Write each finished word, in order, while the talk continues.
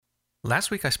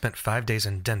Last week I spent 5 days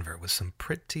in Denver with some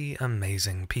pretty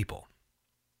amazing people.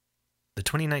 The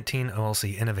 2019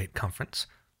 OLC Innovate conference,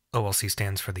 OLC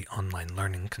stands for the Online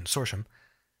Learning Consortium,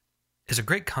 is a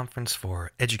great conference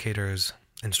for educators,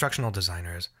 instructional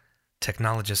designers,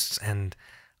 technologists, and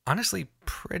honestly,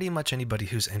 pretty much anybody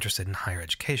who's interested in higher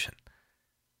education.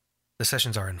 The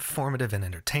sessions are informative and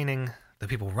entertaining, the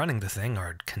people running the thing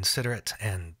are considerate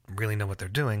and really know what they're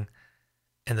doing,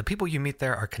 and the people you meet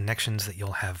there are connections that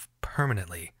you'll have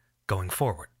permanently going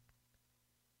forward.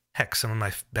 Heck, some of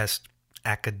my best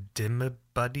academic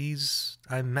buddies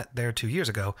I met there 2 years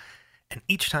ago, and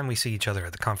each time we see each other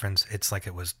at the conference, it's like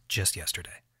it was just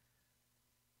yesterday.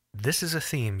 This is a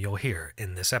theme you'll hear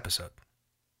in this episode.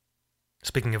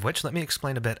 Speaking of which, let me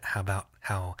explain a bit about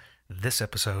how this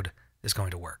episode is going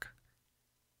to work.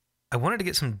 I wanted to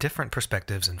get some different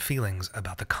perspectives and feelings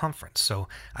about the conference, so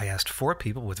I asked 4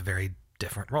 people with very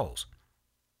different roles.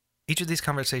 Each of these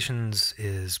conversations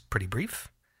is pretty brief,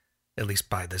 at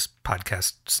least by this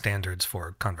podcast standards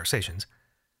for conversations,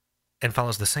 and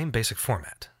follows the same basic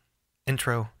format: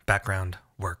 intro, background,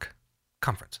 work,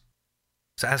 conference.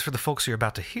 So as for the folks you're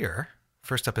about to hear,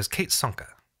 first up is Kate Sonka,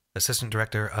 Assistant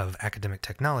Director of Academic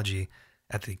Technology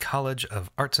at the College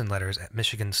of Arts and Letters at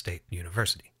Michigan State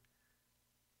University.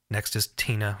 Next is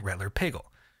Tina Rettler-Pagel,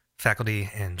 Faculty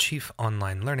and Chief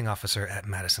Online Learning Officer at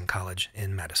Madison College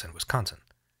in Madison, Wisconsin.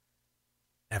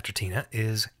 After Tina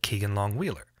is Keegan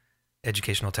Long-Wheeler,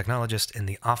 Educational Technologist in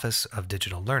the Office of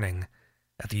Digital Learning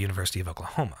at the University of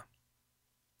Oklahoma.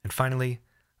 And finally,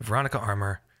 Veronica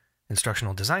Armour,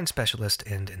 Instructional Design Specialist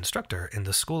and Instructor in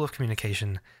the School of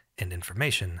Communication and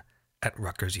Information at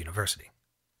Rutgers University.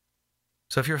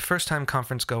 So if you're a first-time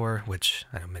conference goer, which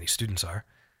I know many students are,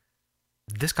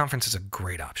 this conference is a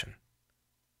great option.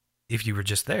 If you were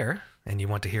just there and you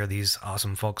want to hear these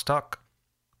awesome folks talk,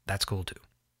 that's cool too.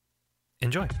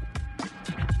 Enjoy.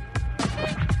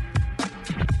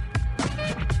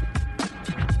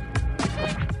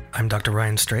 I'm Dr.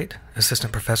 Ryan Straight,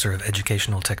 Assistant Professor of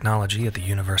Educational Technology at the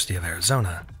University of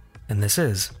Arizona, and this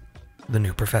is The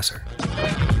New Professor.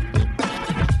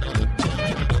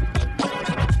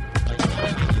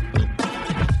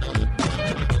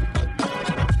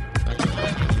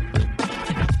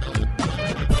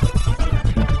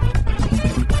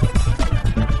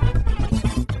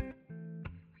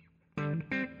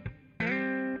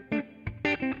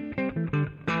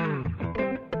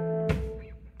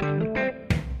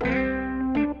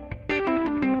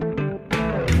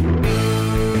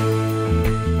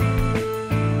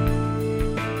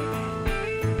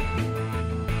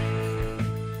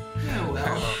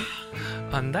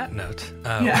 On that note,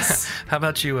 yes. How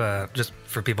about you, just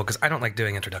for people, because I don't like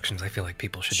doing introductions. I feel like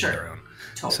people should do their own.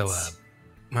 Totes. So, why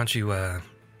don't you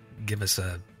give us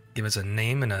a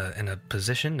name and a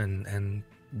position and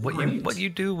what you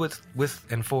do with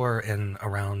and for and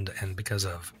around and because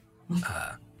of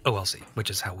OLC, which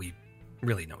is how we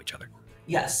really know each other.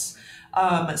 Yes.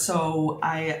 So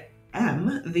I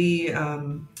am the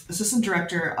Assistant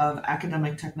Director of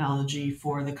Academic Technology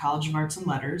for the College of Arts and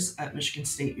Letters at Michigan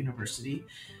State University.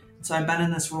 So I've been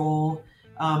in this role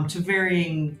to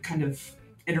varying kind of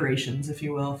iterations, if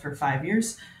you will, for 5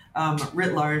 years.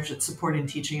 Writ large, it's supporting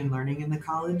teaching and learning in the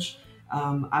college,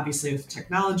 obviously with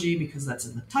technology because that's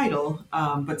in the title,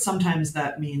 but sometimes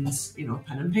that means,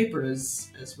 pen and paper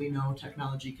as we know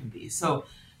technology can be. So,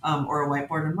 or a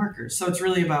whiteboard and markers. So it's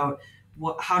really about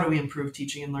how do we improve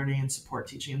teaching and learning and support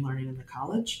teaching and learning in the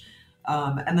college.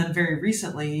 And then very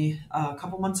recently, a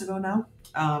couple months ago now,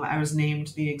 I was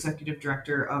named the Executive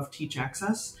Director of Teach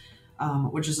Access,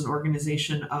 which is an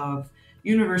organization of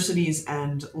universities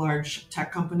and large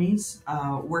tech companies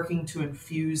working to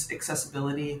infuse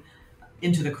accessibility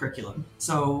into the curriculum.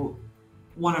 So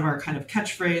one of our kind of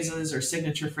catchphrases or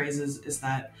signature phrases is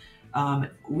that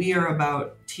we are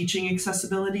about teaching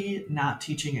accessibility, not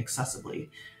teaching accessibly.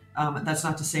 That's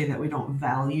not to say that we don't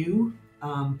value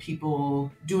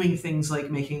people doing things like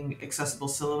making accessible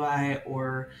syllabi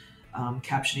or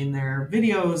captioning their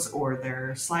videos or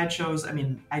their slideshows. I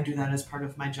mean, I do that as part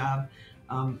of my job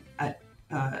at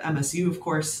MSU, of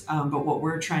course, but what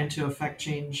we're trying to affect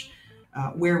change,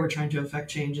 where we're trying to affect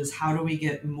change is how do we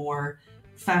get more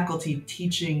faculty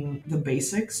teaching the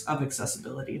basics of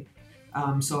accessibility.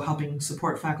 So helping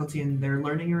support faculty in their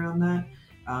learning around that,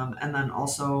 and then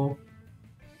also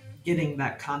getting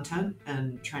that content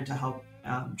and trying to help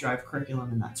drive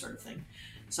curriculum and that sort of thing.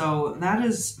 So that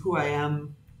is who I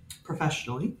am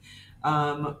professionally.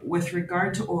 With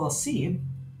regard to OLC,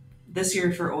 this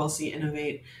year for OLC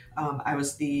Innovate, I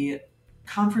was the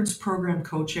conference program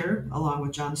co-chair along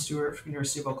with John Stewart from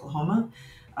University of Oklahoma.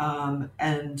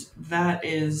 And that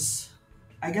is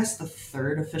I guess, the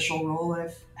third official role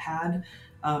I've had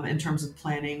in terms of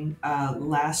planning.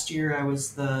 Last year, I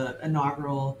was the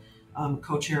inaugural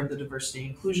co-chair of the Diversity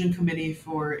Inclusion Committee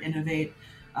for Innovate.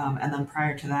 And then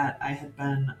prior to that, I had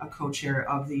been a co-chair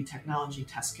of the Technology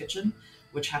Test Kitchen,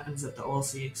 which happens at the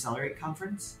OLC Accelerate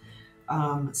Conference.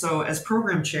 So as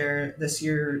program chair this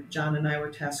year, John and I were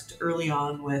tasked early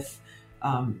on with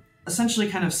essentially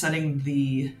kind of setting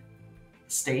the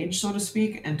stage, so to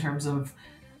speak, in terms of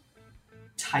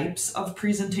types of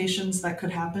presentations that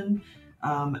could happen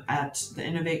at the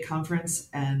Innovate conference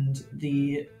and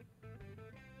the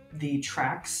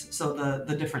tracks, so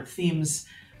the different themes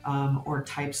or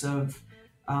types of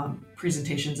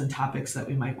presentations and topics that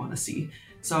we might want to see.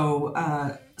 So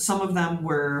some of them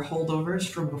were holdovers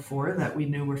from before that we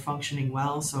knew were functioning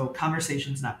well. So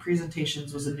conversations, not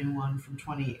presentations, was a new one from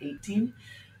 2018.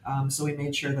 So we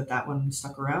made sure that one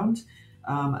stuck around.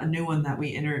 A new one that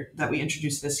we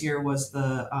introduced this year was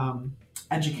the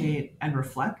educate and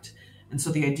reflect. And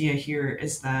so the idea here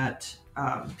is that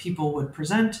people would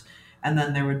present, and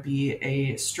then there would be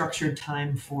a structured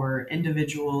time for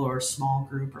individual or small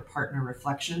group or partner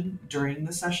reflection during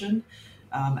the session,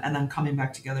 and then coming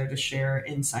back together to share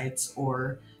insights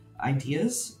or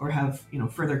ideas or have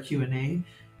further Q&A.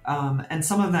 And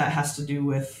some of that has to do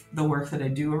with the work that I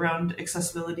do around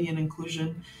accessibility and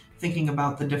inclusion, thinking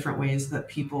about the different ways that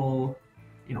people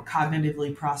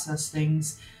cognitively process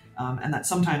things, and that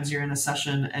sometimes you're in a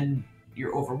session and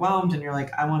you're overwhelmed and you're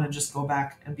like, I want to just go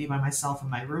back and be by myself in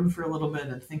my room for a little bit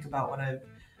and think about what I've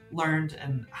learned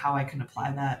and how I can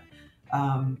apply that.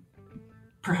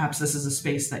 Perhaps this is a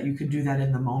space that you could do that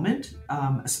in the moment,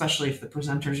 especially if the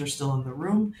presenters are still in the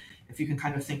room. If you can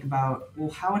kind of think about, well,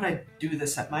 how would I do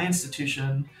this at my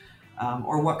institution?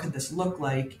 Or what could this look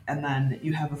like? And then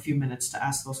you have a few minutes to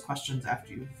ask those questions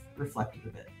after you've reflected a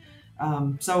bit.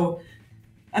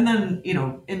 And then,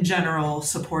 in general,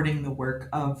 supporting the work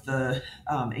of the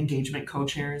engagement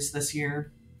co-chairs this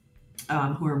year,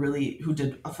 who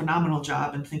did a phenomenal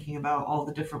job in thinking about all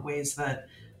the different ways that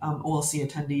OLC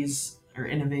attendees or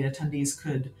Innovate attendees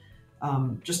could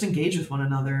just engage with one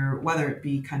another, whether it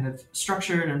be kind of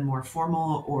structured and more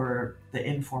formal or the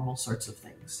informal sorts of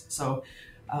things. So,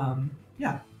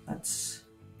 that's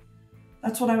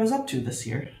what I was up to this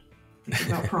year,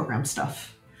 thinking about program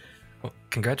stuff. Well,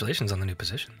 congratulations on the new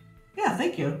position. Yeah,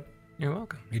 thank you. You're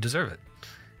welcome. You deserve it.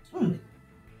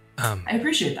 I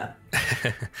appreciate that.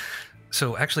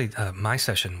 So actually, my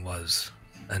session was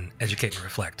an educate and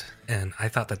reflect, and I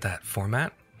thought that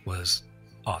format was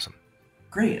awesome.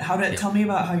 Great. Tell me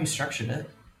about how you structured it.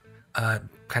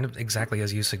 Kind of exactly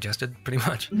as you suggested, pretty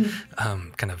much. Mm-hmm.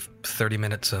 Kind of 30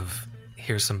 minutes of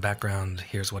here's some background,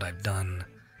 here's what I've done,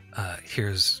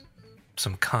 here's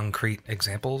some concrete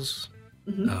examples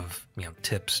of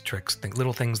tips, tricks,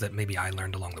 little things that maybe I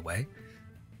learned along the way,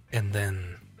 and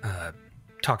then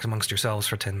talk amongst yourselves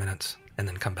for 10 minutes, and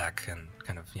then come back and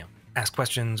kind of ask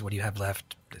questions. What do you have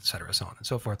left, etc., so on and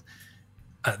so forth.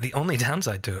 The only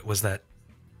downside to it was that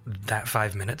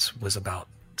 5 minutes was about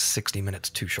 60 minutes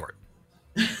too short.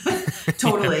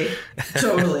 Totally.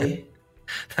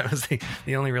 That was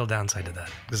the only real downside to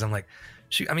that, because I'm like,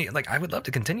 shoot, I mean, like, I would love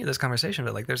to continue this conversation,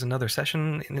 but like, there's another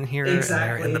session in here, exactly.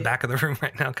 And they're in the back of the room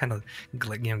right now, kind of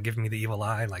like, giving me the evil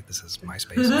eye, like, this is my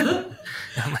space.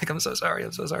 I'm like, I'm so sorry,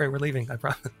 we're leaving, I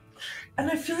promise. And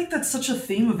I feel like that's such a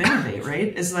theme of Innovate,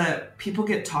 right? Is that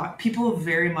people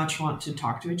very much want to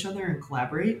talk to each other and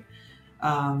collaborate,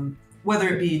 whether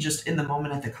it be just in the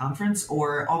moment at the conference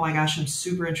or, oh my gosh, I'm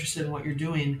super interested in what you're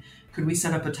doing. Could we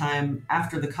set up a time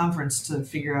after the conference to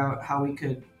figure out how we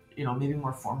could, maybe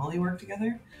more formally work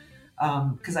together?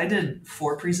 Because I did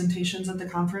 4 presentations at the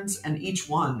conference, and each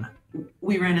one,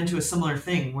 we ran into a similar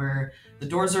thing where the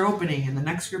doors are opening and the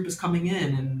next group is coming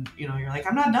in, and, you're like,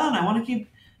 I'm not done. I want to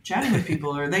keep chatting with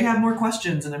people, or they have more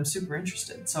questions and I'm super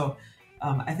interested. So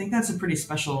I think that's a pretty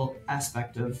special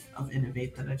aspect of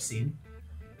Innovate that I've seen.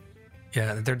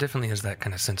 Yeah, there definitely is that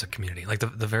kind of sense of community. Like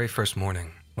the very first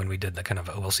morning when we did the kind of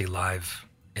OLC live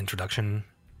introduction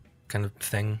kind of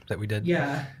thing that we did.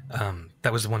 Yeah.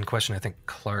 That was the one question I think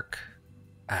Clark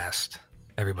asked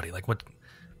everybody. Like,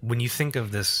 when you think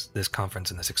of this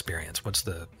conference and this experience, what's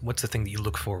the thing that you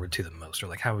look forward to the most, or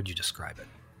like, how would you describe it?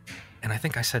 And I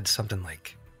think I said something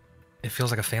like, it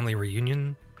feels like a family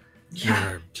reunion.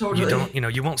 Yeah, totally.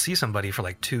 You won't see somebody for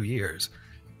like 2 years,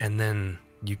 and then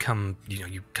you come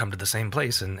to the same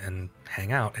place and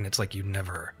hang out, and it's like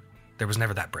there was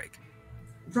never that break.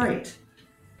 Right.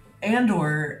 And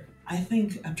or I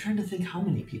think, I'm trying to think how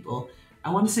many people. I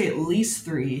want to say at least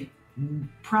 3,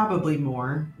 probably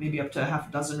more, maybe up to half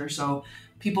a dozen or so,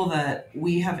 people that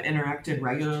we have interacted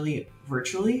regularly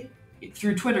virtually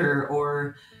through Twitter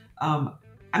or,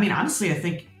 I mean, honestly, I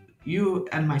think you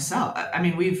and myself, I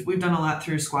mean, we've done a lot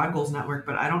through Squad Goals Network,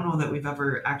 but I don't know that we've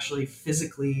ever actually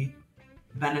physically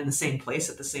been in the same place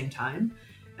at the same time.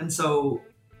 And so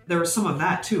there was some of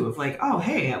that too, of like, oh,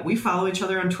 hey, we follow each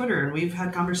other on Twitter and we've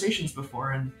had conversations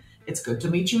before and it's good to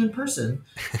meet you in person.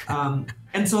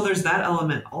 And so there's that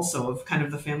element also of kind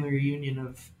of the family reunion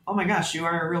of, oh my gosh, you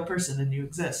are a real person and you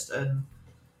exist and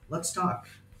let's talk.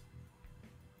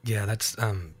 Yeah, that's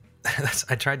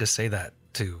I tried to say that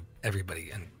to everybody,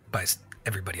 and by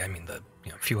everybody I mean the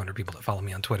few hundred people that follow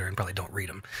me on Twitter and probably don't read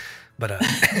them. But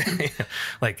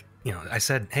like, I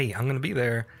said, hey, I'm going to be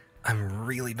there. I'm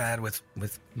really bad with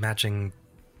matching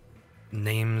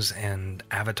names and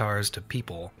avatars to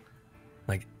people.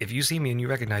 Like, if you see me and you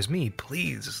recognize me,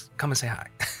 please come and say hi.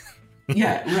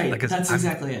 Yeah, right. Like, that's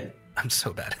exactly it. I'm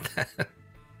so bad at that.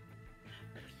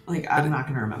 Like, I'm not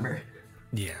going to remember.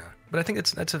 Yeah, but I think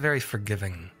that's a very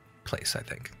forgiving place, I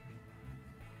think.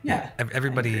 Yeah.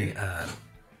 Everybody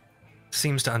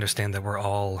seems to understand that we're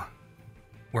all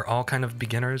kind of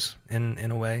beginners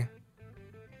in a way.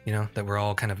 That we're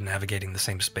all kind of navigating the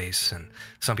same space, and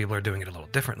some people are doing it a little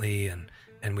differently,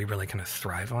 and we really kind of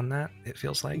thrive on that, it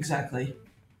feels like. Exactly.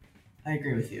 I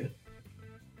agree with you.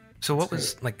 So what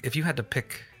was, like, if you had to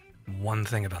pick one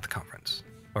thing about the conference,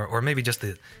 or maybe just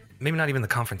maybe not even the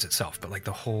conference itself, but like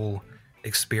the whole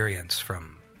experience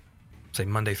from, say,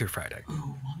 Monday through Friday.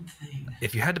 Oh, one thing.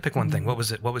 If you had to pick one thing, what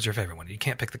was it? What was your favorite one? You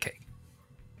can't pick the cake.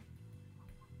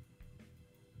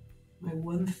 My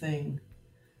one thing.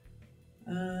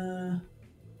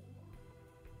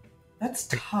 That's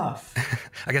tough.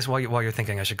 I guess while you're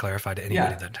thinking, I should clarify to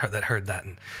anybody that heard that.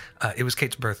 And it was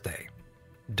Kate's birthday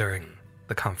during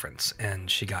the conference, and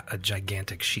she got a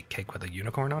gigantic sheet cake with a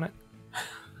unicorn on it,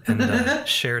 and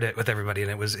shared it with everybody,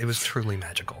 and it was truly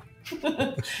magical.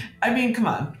 I mean, come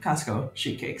on, Costco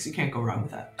sheet cakes. You can't go wrong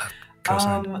with that.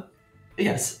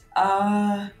 Yes.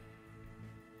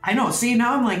 I know. See,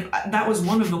 now I'm like, that was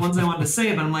one of the ones I wanted to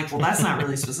say, but I'm like, well, that's not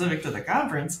really specific to the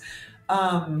conference.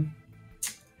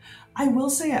 I will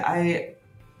say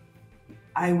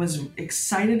I was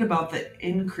excited about the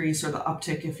increase or the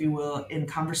uptick, if you will, in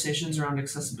conversations around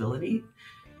accessibility.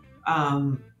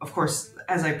 Of course,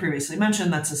 as I previously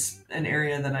mentioned, that's an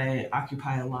area that I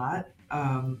occupy a lot,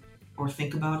 or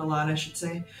think about a lot, I should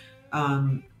say.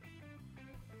 And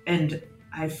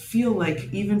I feel like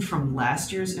even from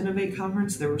last year's Innovate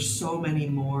conference, there were so many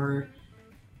more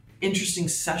interesting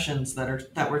sessions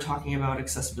that were talking about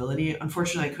accessibility.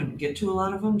 Unfortunately, I couldn't get to a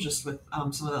lot of them just with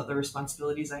some of the other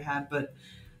responsibilities I had, but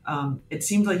it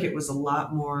seemed like it was a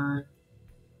lot more.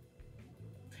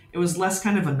 It was less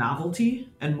kind of a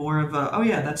novelty and more of a, oh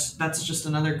yeah, that's just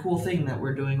another cool thing that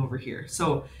we're doing over here.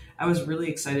 So I was really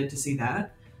excited to see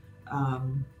that.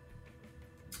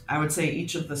 I would say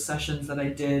each of the sessions that I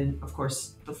did, of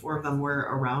course, the 4 of them were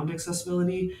around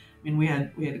accessibility. I mean, we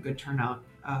had a good turnout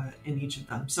in each of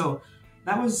them. So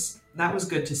that was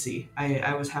good to see.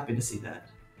 I was happy to see that.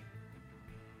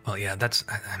 Well, yeah, that's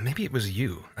maybe it was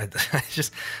you. I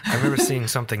remember seeing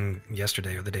something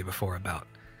yesterday or the day before about,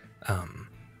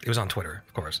 it was on Twitter,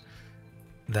 of course,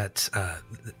 that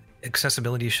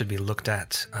accessibility should be looked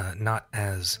at not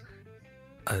as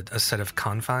a set of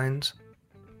confines.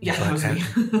 Yeah, that was me.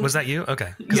 Was that you?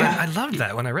 Okay. Because yeah. I loved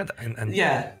that when I read that. And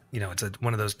yeah. It's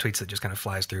one of those tweets that just kind of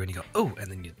flies through and you go, oh,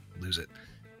 and then you lose it.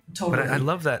 Totally. But I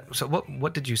love that. So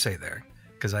what did you say there?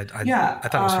 Because I thought it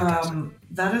was fantastic.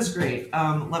 That is great.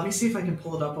 Let me see if I can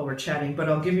pull it up while we're chatting, but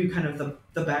I'll give you kind of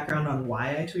the background on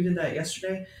why I tweeted that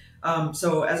yesterday.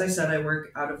 So as I said, I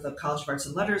work out of the College of Arts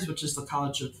and Letters, which is the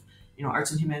College of Arts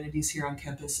and Humanities here on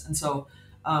campus. And so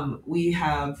we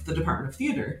have the Department of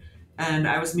Theater. And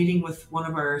I was meeting with one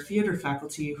of our theater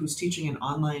faculty who's teaching an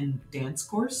online dance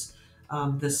course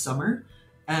this summer.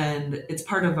 And it's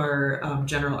part of our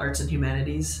general arts and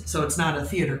humanities. So it's not a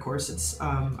theater course, it's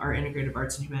our integrative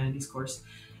arts and humanities course.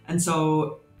 And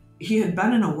so he had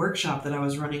been in a workshop that I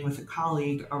was running with a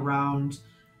colleague around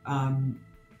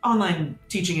online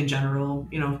teaching in general,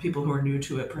 people who are new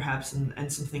to it perhaps,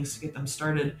 and some things to get them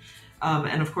started.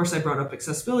 And of course I brought up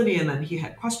accessibility, and then he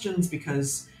had questions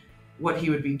because what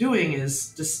he would be doing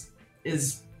is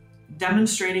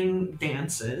demonstrating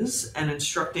dances and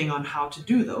instructing on how to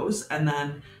do those, and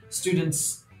then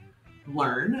students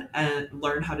learn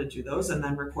how to do those and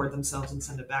then record themselves and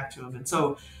send it back to him. And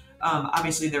so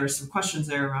obviously there were some questions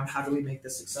there around how do we make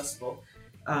this accessible.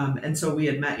 And so we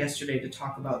had met yesterday to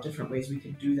talk about different ways we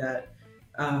could do that.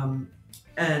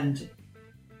 And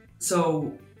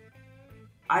so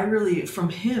I really, from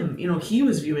him, he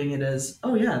was viewing it as,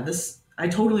 oh yeah, I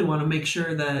totally want to make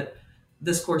sure that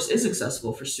this course is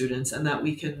accessible for students and that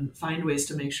we can find ways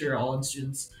to make sure all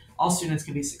students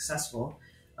can be successful.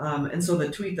 And so the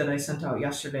tweet that I sent out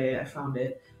yesterday, I found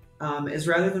it, is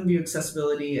rather than view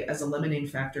accessibility as a limiting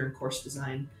factor in course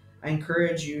design, I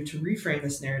encourage you to reframe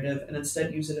this narrative and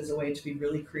instead use it as a way to be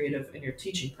really creative in your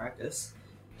teaching practice.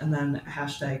 And then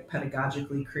hashtag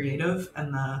pedagogically creative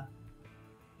and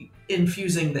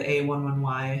infusing the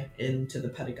A11Y into the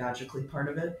pedagogically part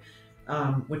of it,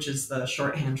 which is the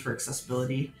shorthand for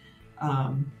accessibility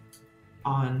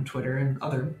on Twitter and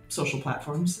other social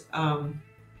platforms.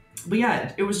 But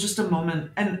yeah, it was just a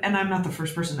moment, and I'm not the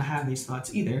first person to have these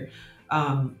thoughts either,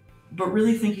 but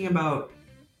really thinking about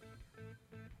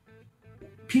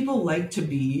people like to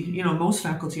be, most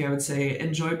faculty, I would say,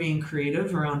 enjoy being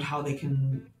creative around how they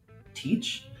can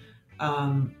teach.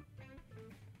 And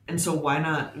so why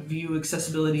not view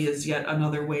accessibility as yet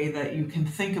another way that you can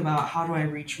think about how do I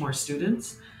reach more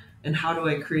students and how do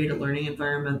I create a learning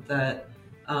environment that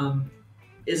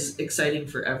is exciting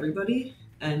for everybody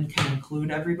and can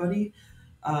include everybody.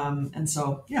 And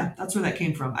so, yeah, that's where that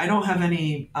came from. I don't have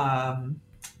any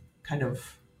kind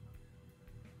of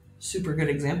super good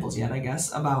examples yet, I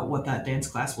guess, about what that dance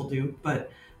class will do.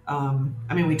 But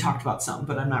we talked about some,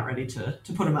 but I'm not ready to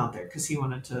put them out there because he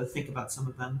wanted to think about some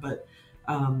of them. But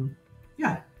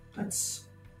yeah, that's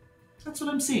what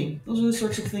I'm seeing. Those are the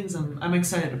sorts of things I'm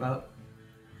excited about.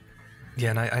 Yeah,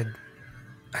 and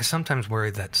I sometimes worry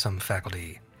that some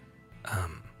faculty,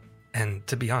 and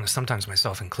to be honest, sometimes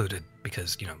myself included,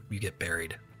 because, you get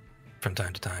buried from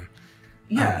time to time.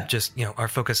 Yeah. Our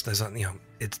focus is on,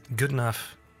 it's good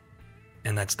enough,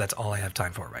 and that's all I have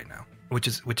time for right now, which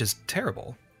is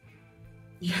terrible.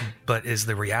 Yeah. But is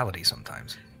the reality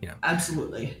sometimes,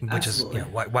 Absolutely. Which is,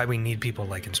 why we need people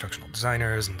like instructional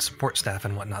designers and support staff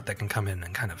and whatnot that can come in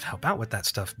and kind of help out with that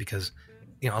stuff, because,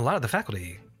 a lot of the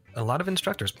faculty, a lot of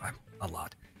instructors,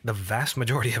 the vast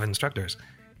majority of instructors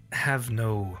have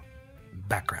no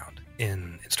background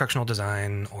in instructional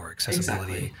design or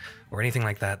accessibility or anything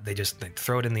like that. They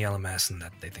throw it in the LMS and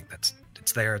that they think it's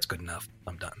there, it's good enough,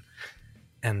 I'm done.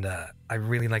 And I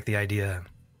really like the idea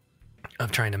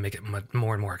of trying to make it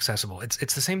more and more accessible. It's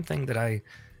the same thing that I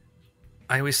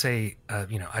always say,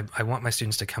 I want my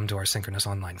students to come to our synchronous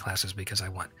online classes because I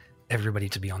want everybody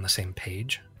to be on the same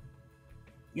page.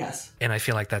 Yes. And I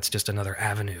feel like that's just another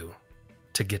avenue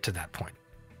to get to that point.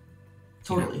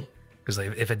 Totally. Because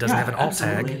if it doesn't have an alt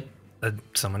tag,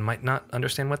 someone might not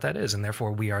understand what that is, and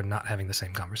therefore we are not having the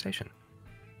same conversation.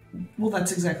 Well,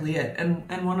 that's exactly it.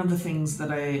 And one of the things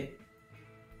that I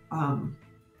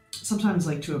sometimes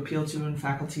like to appeal to in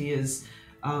faculty is,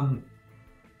 and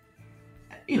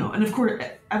of course,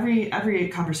 every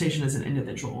conversation is an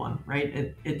individual one,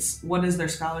 right? It's what is their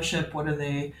scholarship? What are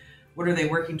they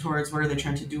working towards? What are they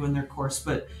trying to do in their course?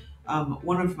 But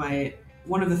one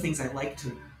of the things I like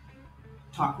to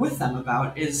talk with them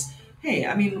about is, hey,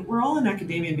 we're all in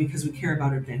academia because we care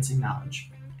about advancing knowledge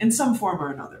in some form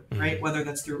or another, right? Whether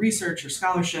that's through research or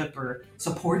scholarship or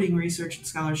supporting research and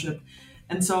scholarship.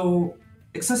 And so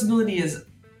accessibility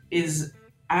is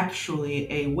actually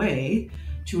a way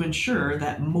to ensure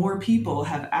that more people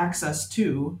have access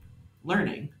to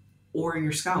learning or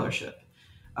your scholarship.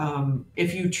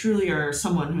 If you truly are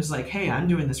someone who's like, hey, I'm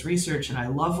doing this research and I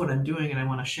love what I'm doing and I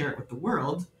want to share it with the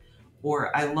world,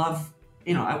 or I love,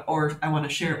 or I want to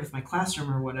share it with my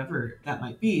classroom or whatever that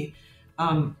might be,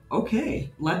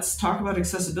 okay, let's talk about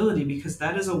accessibility, because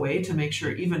that is a way to make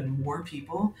sure even more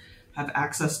people have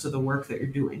access to the work that you're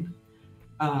doing.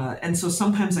 And so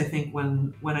sometimes I think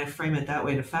when I frame it that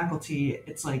way to faculty,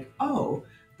 it's like, oh,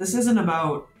 this isn't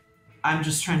about, I'm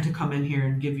just trying to come in here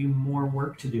and give you more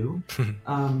work to do.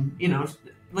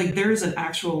 There is an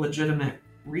actual legitimate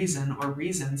reason or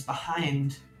reasons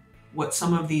behind what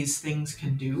some of these things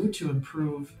can do to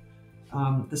improve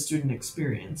the student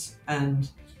experience. And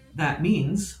that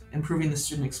means improving the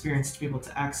student experience to be able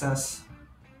to access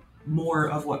more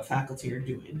of what faculty are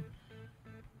doing.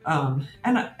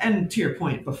 And to your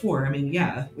point before, we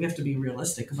have to be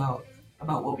realistic about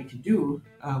what we can do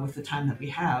with the time that we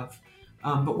have.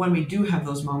 But when we do have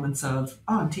those moments of,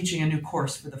 I'm teaching a new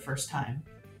course for the first time,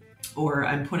 or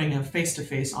I'm putting a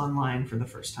face-to-face online for the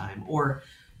first time, or,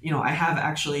 I have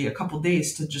actually a couple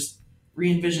days to just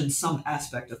re-envision some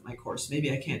aspect of my course.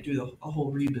 Maybe I can't do a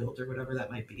whole rebuild or whatever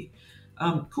that might be.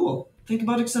 Cool. Think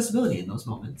about accessibility in those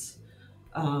moments.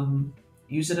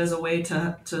 Use it as a way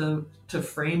to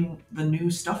frame the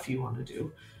new stuff you want to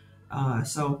do.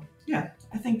 So yeah,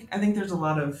 I think there's a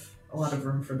lot of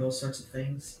room for those sorts of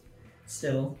things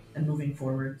still and moving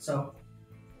forward. So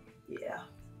yeah.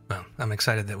 Well, I'm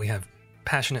excited that we have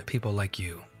passionate people like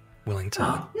you willing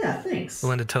to thanks.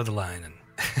 Willing to toe the line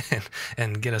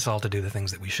and get us all to do the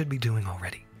things that we should be doing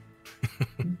already.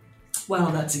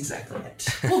 Well, that's exactly it.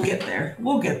 We'll get there.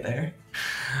 We'll get there.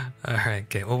 All right,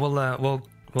 okay. Well,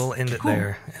 we'll end it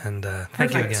there. And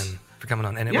thank you again for coming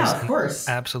on. And it was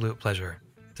an absolute pleasure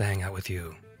to hang out with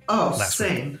you. Oh,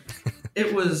 same.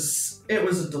 It was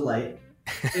a delight.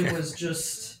 It was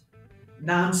just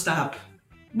nonstop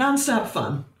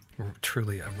fun.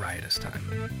 Truly a riotous time.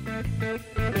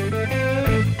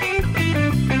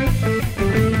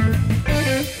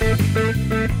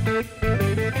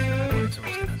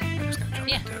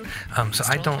 So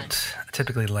I don't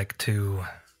typically like to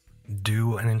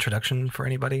do an introduction for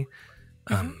anybody.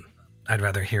 I'd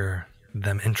rather hear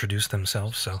them introduce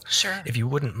themselves. So if you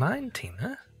wouldn't mind,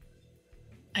 Tina.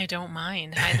 I don't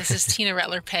mind. Hi, this is Tina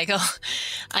Rettler-Pagel.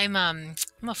 I'm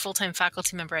a full-time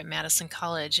faculty member at Madison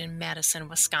College in Madison,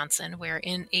 Wisconsin, where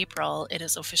in April it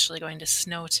is officially going to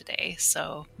snow today.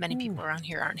 So many people around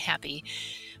here aren't happy.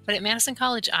 But at Madison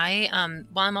College,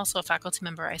 while I'm also a faculty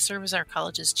member, I serve as our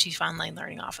college's chief online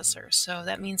learning officer. So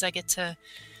that means I get to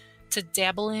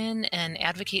dabble in and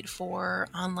advocate for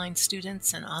online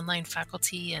students and online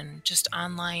faculty and just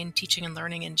online teaching and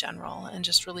learning in general, and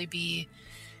just really be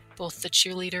both the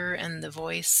cheerleader and the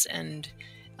voice and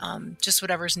just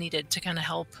whatever's needed to kind of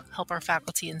help our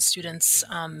faculty and students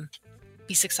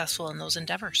be successful in those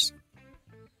endeavors.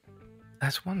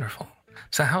 That's wonderful.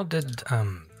 So how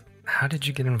did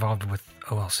you get involved with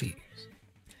OLC?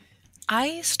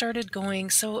 I started going,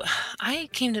 so I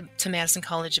came to Madison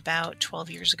College about 12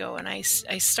 years ago, and I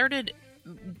started,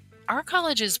 our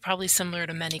college is probably similar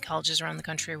to many colleges around the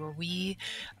country where we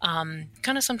kind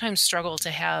of sometimes struggle to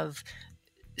have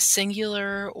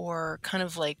singular or kind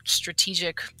of like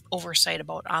strategic oversight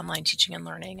about online teaching and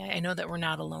learning. I know that we're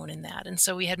not alone in that. And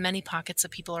so we had many pockets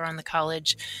of people around the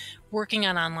college working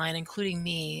on online, including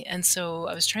me. And so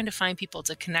I was trying to find people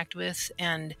to connect with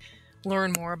and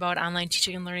learn more about online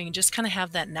teaching and learning and just kind of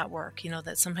have that network,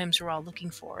 that sometimes we're all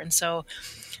looking for. And so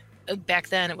back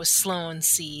then it was Sloan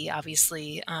C,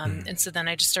 obviously. And so then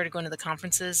I just started going to the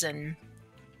conferences and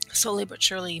slowly but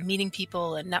surely meeting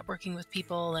people and networking with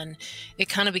people, and it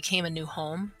kind of became a new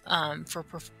home for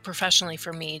professionally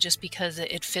for me, just because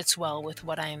it fits well with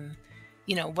what I'm,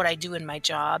 what I do in my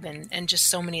job, and just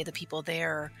so many of the people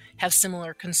there have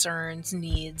similar concerns,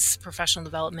 needs, professional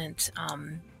development,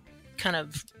 kind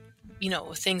of,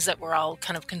 things that we're all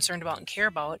kind of concerned about and care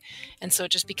about, and so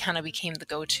it just kind of became the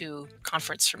go-to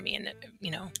conference for me, and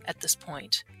at this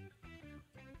point.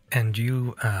 And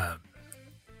you.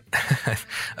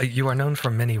 You are known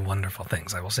for many wonderful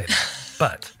things, I will say that.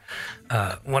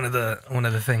 But one of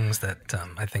the things that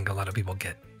I think a lot of people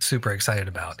get super excited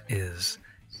about is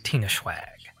Tina swag.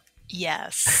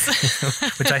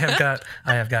 Yes. Which I have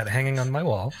got hanging on my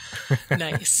wall.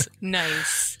 Nice.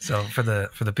 So for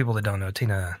the people that don't know,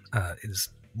 Tina is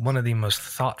one of the most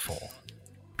thoughtful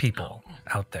people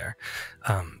out there.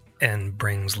 And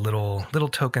brings little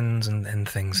tokens and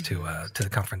things to the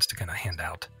conference to kind of hand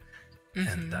out.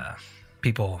 And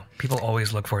people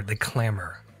always look for it. They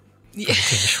clamor for the Tina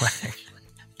swag.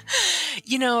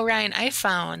 Ryan, I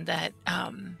found that,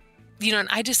 and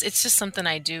it's just something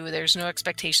I do. There's no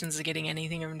expectations of getting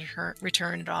anything in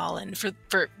return at all. And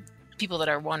for people that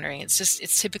are wondering,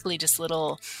 it's typically just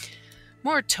little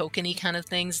more tokeny kind of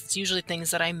things. It's usually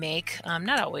things that I make,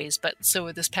 not always, but so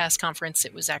with this past conference,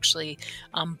 it was actually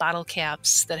bottle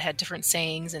caps that had different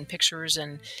sayings and pictures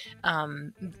and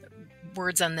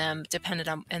words on them depended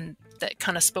on, and that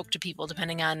kind of spoke to people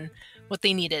depending on what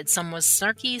they needed. Some was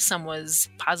snarky, some was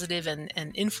positive and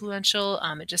influential.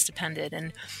 It just depended.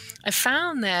 And I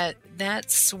found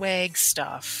that swag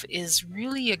stuff is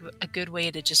really a good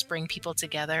way to just bring people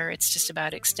together. It's just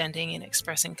about extending and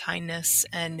expressing kindness.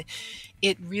 And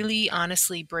it really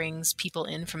honestly brings people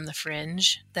in from the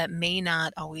fringe that may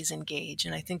not always engage.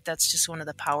 And I think that's just one of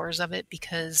the powers of it,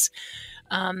 because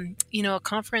a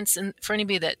conference, and for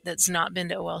anybody that's not been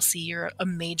to OLC or a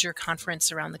major conference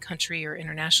around the country or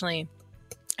internationally,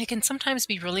 it can sometimes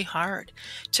be really hard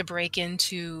to break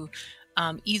into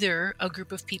either a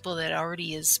group of people that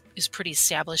already is pretty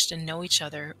established and know each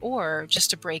other, or just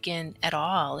to break in at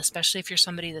all, especially if you're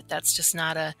somebody that's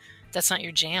not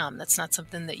your jam. That's not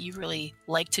something that you really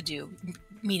like to do,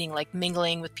 meaning like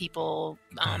mingling with people,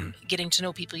 getting to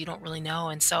know people you don't really know.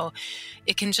 And so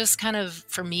it can just kind of,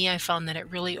 for me, I found that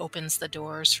it really opens the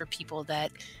doors for people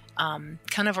that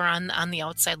kind of are on the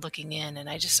outside looking in. And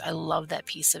I love that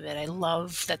piece of it. I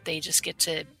love that they just get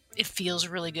to, it feels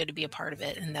really good to be a part of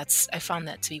it. And I found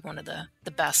that to be one of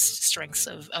the best strengths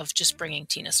of just bringing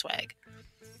Tina swag.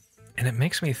 And it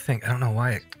makes me think, I don't know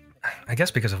why, I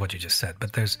guess because of what you just said,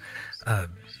 but there's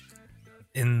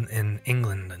in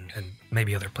England and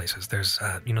maybe other places, there's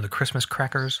the Christmas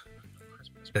crackers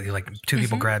that you, like, two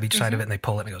people grab each side of it and they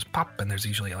pull it and it goes pop, and there's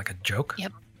usually like a joke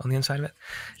on the inside of it.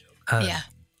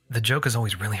 The joke is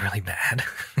always really, really bad,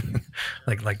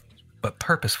 but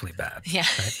purposefully bad. Yeah.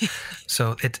 Right?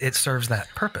 So it serves that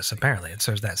purpose. Apparently, it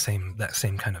serves that same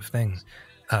kind of thing,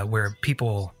 where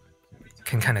people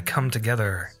can kind of come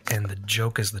together and the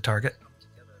joke is the target.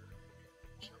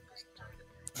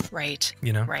 Right.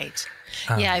 Right.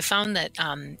 Yeah, I found that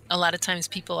a lot of times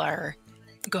people are.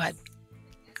 Go ahead.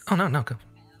 Oh no, go.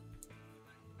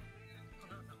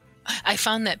 I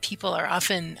found that people are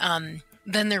often.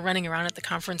 Then they're running around at the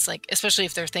conference, like, especially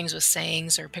if there are things with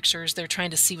sayings or pictures, they're trying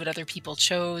to see what other people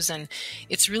chose. And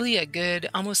it's really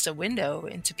almost a window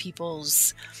into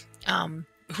people's,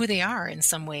 who they are in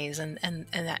some ways. And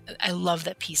I love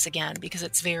that piece again, because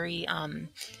it's very,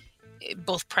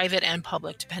 both private and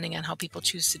public, depending on how people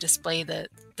choose to display the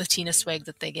Tina swag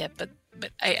that they get. But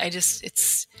I just,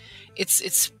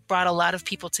 it's brought a lot of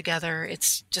people together.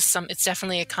 It's just it's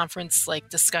definitely a conference like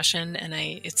discussion, and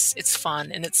it's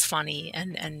fun and it's funny.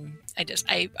 And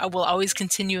I will always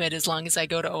continue it as long as I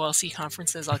go to OLC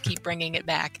conferences. I'll keep bringing it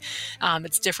back.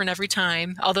 It's different every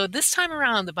time. Although this time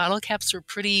around, the bottle caps were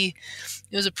it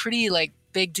was a pretty like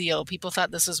big deal. People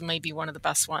thought this was maybe one of the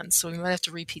best ones. So we might have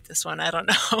to repeat this one. I don't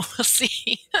know. We'll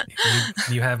see.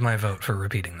 you have my vote for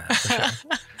repeating that, for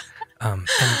sure. And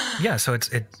yeah, so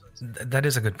that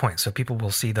is a good point. So people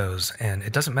will see those, and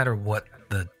it doesn't matter what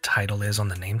the title is on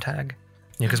the name tag,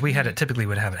 because we typically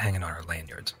would have it hanging on our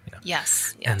lanyards.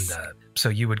 Yes. And so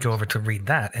you would go over to read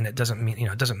that, and it doesn't mean,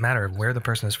 it doesn't matter where the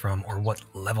person is from or what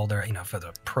level they're, for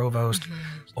the provost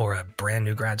or a brand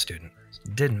new grad student,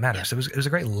 it didn't matter. Yep. So it was a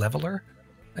great leveler,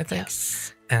 I think.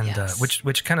 Yes. And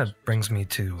which kind of brings me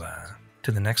to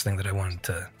the next thing that I wanted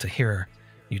to hear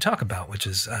you talk about, which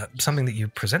is something that you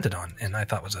presented on, and I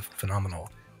thought was a phenomenal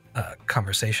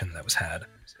conversation that was had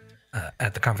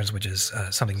at the conference, which is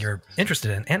something you're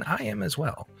interested in, and I am as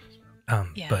well.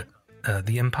 But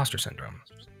the imposter syndrome.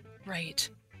 Right.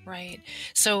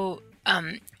 So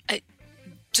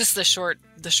just the short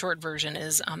version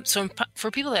is,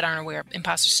 for people that aren't aware,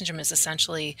 imposter syndrome is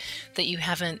essentially that you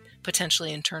haven't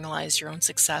potentially internalized your own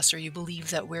success, or you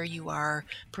believe that where you are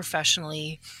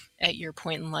professionally at your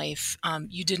point in life,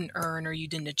 you didn't earn or you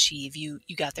didn't achieve. You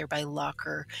got there by luck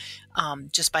or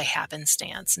just by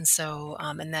happenstance. And so,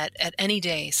 and that at any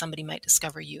day somebody might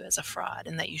discover you as a fraud,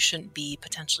 and that you shouldn't be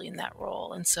potentially in that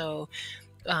role. And so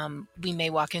we may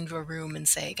walk into a room and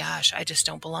say, gosh, I just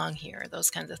don't belong here,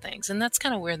 those kinds of things. And that's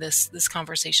kind of where this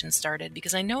conversation started,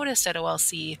 because I noticed at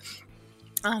OLC,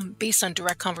 based on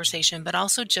direct conversation, but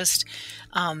also just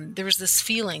there was this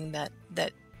feeling that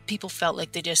people felt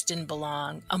like they just didn't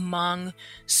belong among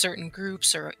certain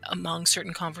groups or among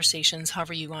certain conversations,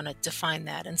 however you want to define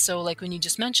that. And so, like when you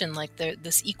just mentioned, like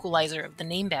this equalizer of the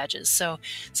name badges. So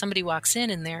somebody walks in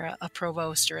and they're a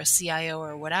provost or a CIO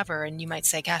or whatever, and you might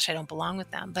say, gosh, I don't belong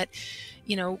with them. But,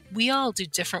 we all do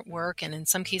different work. And in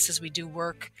some cases we do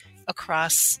work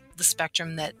across the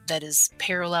spectrum that is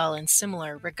parallel and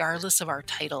similar regardless of our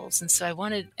titles. And so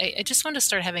I just wanted to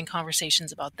start having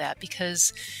conversations about that,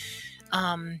 because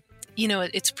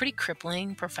it's pretty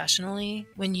crippling professionally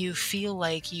when you feel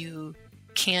like you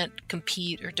can't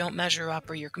compete or don't measure up,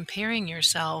 or you're comparing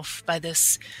yourself by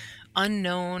this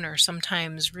unknown or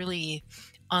sometimes really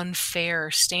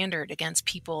unfair standard against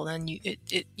people. Then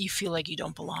you feel like you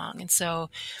don't belong. And so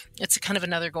it's kind of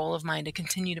another goal of mine to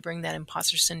continue to bring that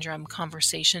imposter syndrome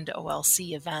conversation to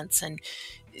OLC events. And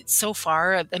so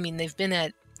far, I mean, they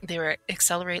were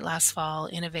Accelerate last fall,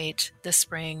 Innovate this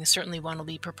spring. Certainly one will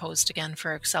be proposed again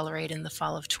for Accelerate in the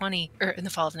fall of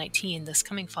 19, this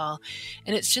coming fall.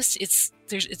 And it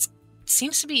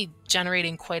seems to be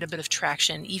generating quite a bit of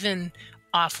traction, even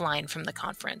offline from the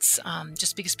conference,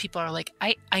 just because people are like,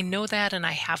 I know that, and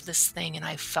I have this thing, and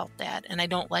I felt that, and I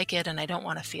don't like it, and I don't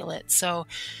want to feel it. So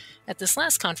at this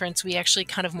last conference, we actually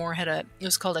kind of more it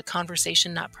was called a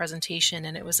conversation, not presentation.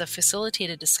 And it was a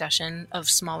facilitated discussion of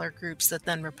smaller groups that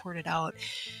then reported out.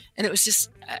 And it was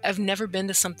just, I've never been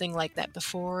to something like that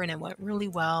before, and it went really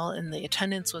well. And the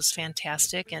attendance was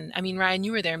fantastic. And I mean, Ryan,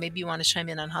 you were there. Maybe you want to chime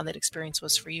in on how that experience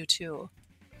was for you too.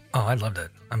 Oh, I loved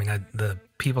it. I mean, the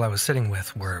people I was sitting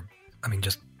with were,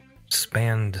 just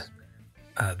spanned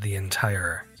the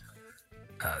entire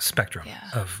spectrum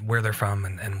of where they're from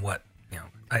and what,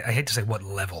 I hate to say what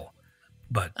level,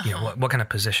 but what kind of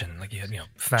position. Like you had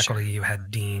faculty, you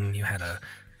had dean, you had a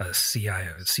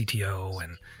CIO, CTO,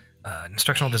 and an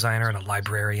instructional designer and a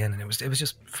librarian, and it was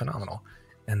just phenomenal.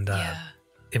 And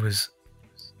it's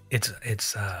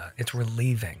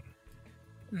relieving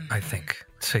I think,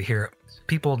 to hear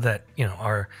people that,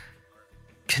 are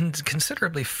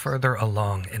considerably further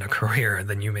along in a career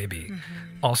than you may be,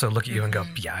 also look at you and go,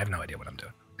 yeah, I have no idea what I'm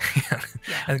doing.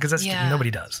 Because that's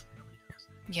nobody does.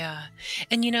 Yeah.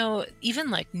 And,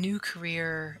 even like new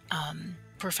career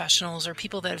professionals or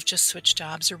people that have just switched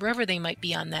jobs or wherever they might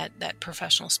be on that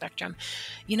professional spectrum,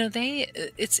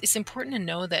 it's important to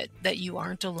know that you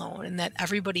aren't alone and that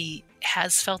everybody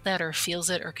has felt that or feels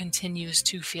it or continues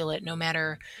to feel it no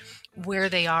matter where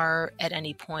they are at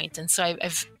any point. And so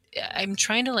I'm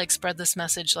trying to spread this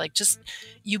message, just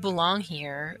you belong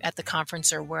here at the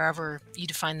conference or wherever you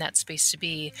define that space to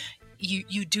be.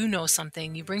 You do know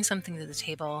something, you bring something to the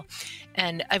table.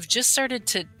 And I've just started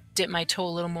to dip my toe a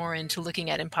little more into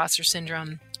looking at imposter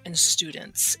syndrome and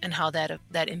students and how that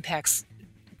impacts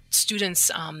students,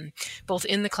 both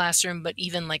in the classroom, but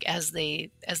even as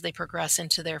they progress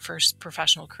into their first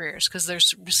professional careers. Because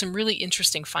there's some really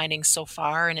interesting findings so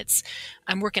far, and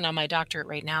I'm working on my doctorate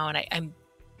right now, and I'm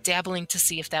dabbling to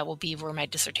see if that will be where my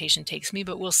dissertation takes me,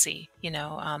 but we'll see.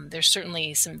 There's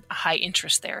certainly some high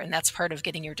interest there, and that's part of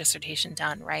getting your dissertation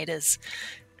done, right? Is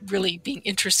really being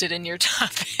interested in your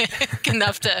topic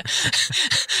enough to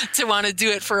want to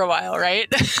do it for a while, right?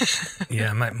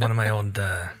 Yeah, one of my old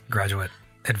graduate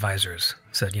advisors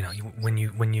said, when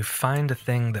you find a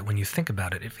thing that when you think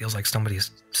about it, it feels like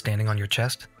somebody's standing on your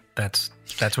chest. That's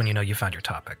when you found your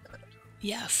topic.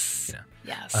 Yes.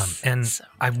 Yes.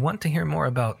 I want to hear more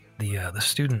about the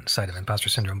student side of imposter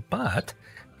syndrome, but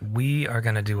we are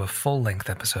going to do a full-length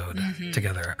episode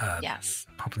together. Yes.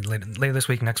 Hopefully later this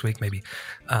week, next week maybe,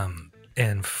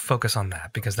 and focus on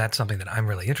that because that's something that I'm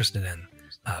really interested in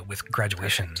with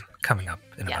graduation coming up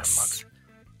in about a month.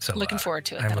 So looking forward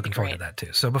to it. I'm looking forward to that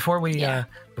too. So before we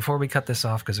cut this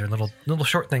off, because they're little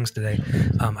short things today,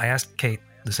 I asked Kate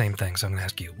the same thing. So I'm going to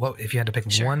ask you, what if you had to pick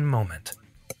one moment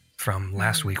from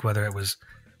last week, whether it was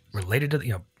related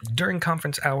to during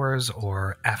conference hours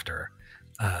or after,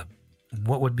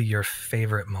 what would be your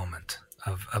favorite moment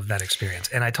of that experience?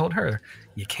 And I told her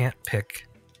you can't pick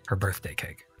her birthday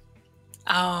cake.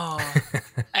 Oh,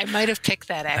 I might have picked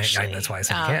that actually. That's why I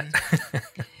said you can't.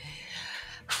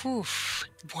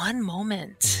 One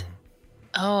moment.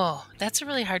 Oh, that's a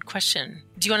really hard question.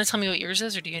 Do you want to tell me what yours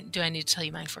is, or do I need to tell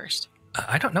you mine first?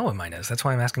 I don't know what mine is. That's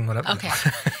why I'm asking what up. Okay.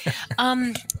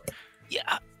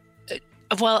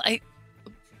 Well,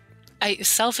 I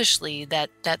selfishly, that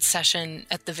session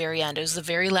at the very end, it was the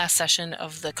very last session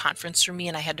of the conference for me,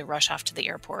 and I had to rush off to the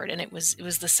airport. And it was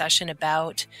the session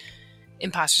about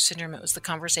imposter syndrome. It was the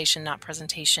conversation, not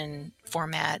presentation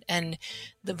format, and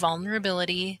the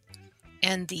vulnerability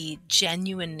and the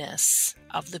genuineness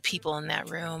of the people in that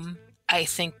room, I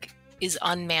think, is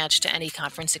unmatched to any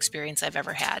conference experience I've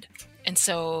ever had. And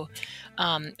so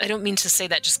I don't mean to say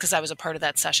that just because I was a part of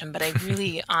that session, but I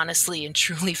really honestly and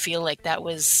truly feel like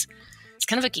it's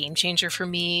kind of a game changer for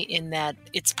me in that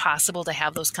it's possible to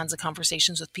have those kinds of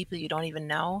conversations with people you don't even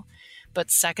know.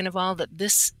 But second of all, that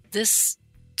this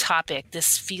topic,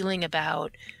 this feeling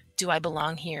about, do I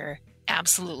belong here,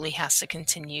 absolutely has to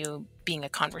continue being a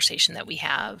conversation that we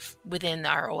have within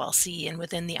our OLC and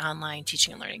within the online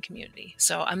teaching and learning community.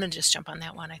 So I'm going to just jump on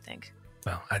that one, I think.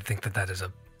 Well, I think that is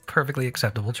a perfectly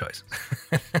acceptable choice.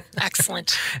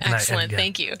 Excellent. Excellent.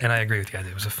 Thank you. And I agree with you.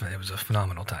 It was a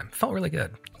phenomenal time. Felt really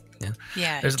good.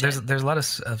 Yeah. There's a lot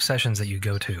of sessions that you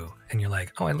go to and you're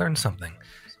like, oh, I learned something.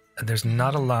 There's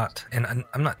not a lot, and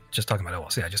I'm not just talking about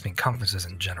OLC, I just mean conferences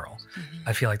in general.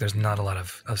 I feel like there's not a lot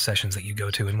of sessions that you go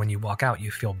to, and when you walk out,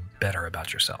 you feel better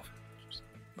about yourself.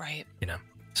 Right.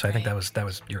 So I think that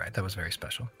was you're right. That was very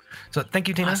special. So thank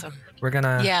you, Tina. Awesome. We're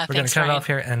gonna cut Ryan. it off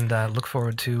here and look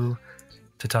forward to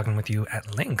talking with you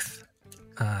at length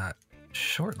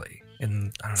shortly.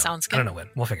 Sounds good. I don't know when.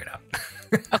 We'll figure it out.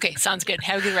 Okay, sounds good.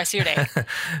 Have a good rest of your day.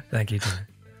 Thank you, Tina.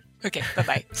 Okay,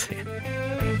 bye-bye. See you.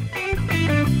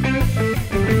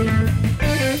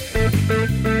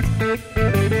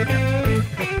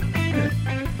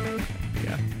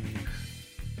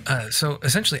 So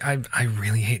essentially, I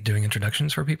really hate doing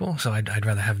introductions for people, so I'd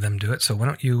rather have them do it. So why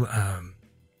don't you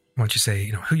say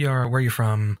who you are, where you're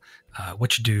from,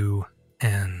 what you do,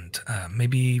 and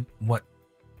maybe what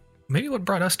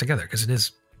brought us together, because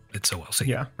it's OLC.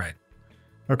 Yeah. Right.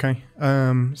 Okay.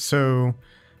 So,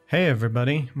 hey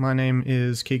everybody, my name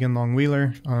is Keegan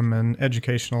Long-Wheeler. I'm an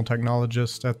educational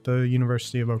technologist at the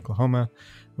University of Oklahoma,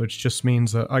 which just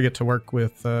means that I get to work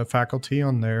with faculty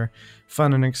on their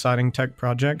fun and exciting tech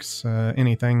projects,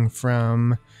 anything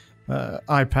from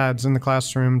iPads in the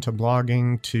classroom to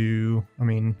blogging to,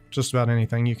 just about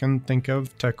anything you can think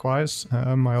of tech-wise.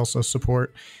 I also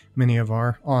support many of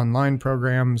our online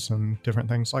programs and different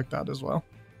things like that as well.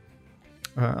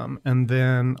 And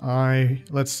then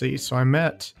let's see. So I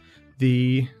met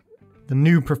the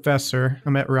new professor. I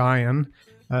met Ryan,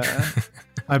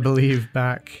 I believe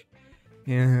back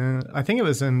in, I think it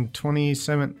was in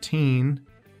 2017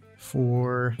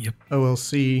 for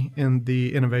OLC in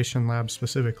the innovation lab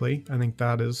specifically. I think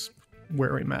that is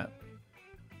where we met.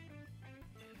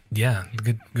 Yeah,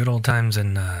 good old times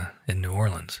in New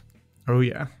Orleans. Oh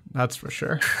yeah, that's for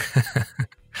sure.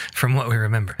 From what we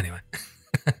remember, anyway.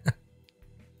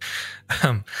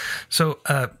 So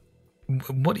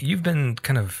what you've been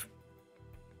kind of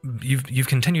you've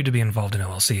continued to be involved in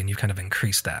OLC, and you've kind of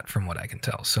increased that from what I can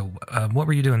tell. So what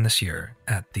were you doing this year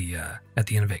at the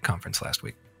Innovate conference last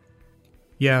week?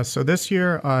 Yeah, so this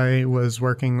year I was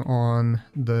working on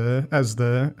as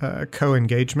the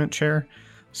co-engagement chair.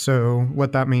 So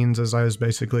what that means is I was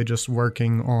basically just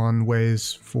working on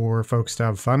ways for folks to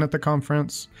have fun at the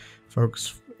conference,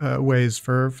 ways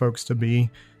for folks to be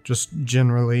just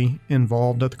generally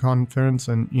involved at the conference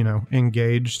and,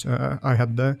 engaged. I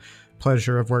had the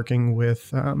pleasure of working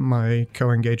with my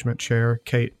co-engagement chair,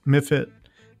 Kate Miffett,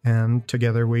 and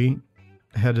together we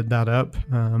headed that up.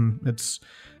 It's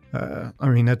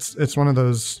one of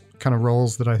those kind of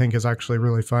roles that I think is actually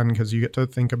really fun because you get to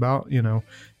think about,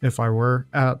 if I were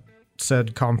at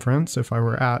said conference, if I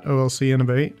were at OLC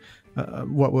Innovate,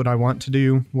 what would I want to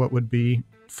do? What would be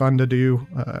fun to do?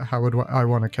 How would I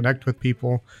want to connect with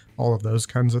people? All of those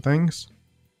kinds of things.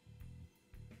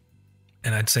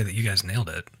 And I'd say that you guys nailed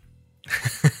it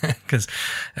because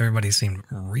everybody seemed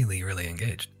really, really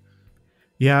engaged.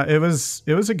 Yeah, it was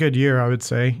a good year, I would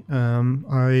say.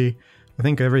 I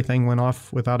think everything went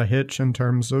off without a hitch in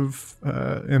terms of,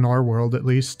 in our world at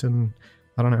least. And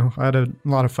I don't know, I had a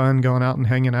lot of fun going out and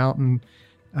hanging out and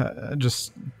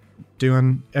just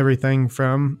doing everything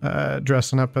from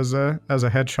dressing up as a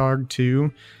hedgehog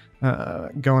to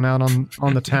going out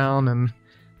on the town and,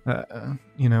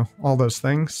 all those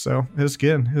things. So it was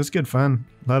good. It was good fun.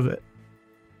 Love it.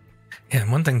 Yeah,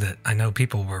 and one thing that I know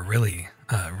people were really,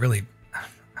 really,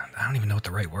 I don't even know what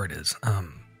the right word is.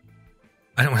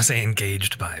 I don't want to say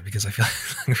engaged by because I feel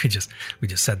like we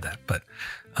just said that, but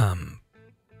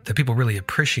that people really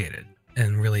appreciated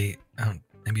and really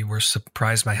maybe were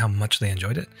surprised by how much they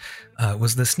enjoyed it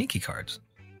was the sneaky cards.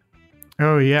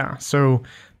 Oh yeah, so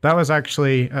that was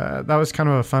actually that was kind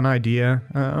of a fun idea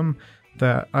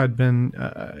that I'd been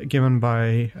given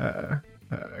by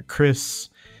Chris.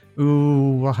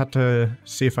 Ooh, I'll have to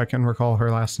see if I can recall her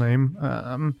last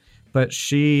name. But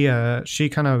she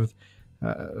kind of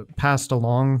passed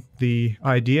along the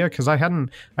idea because I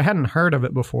hadn't heard of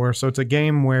it before. So it's a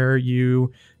game where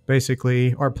you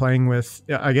basically are playing with,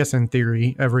 I guess in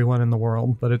theory, everyone in the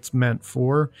world, but it's meant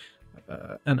for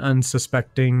an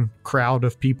unsuspecting crowd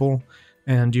of people,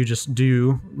 and you just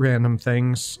do random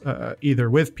things either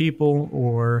with people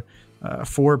or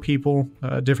for people.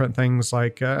 Different things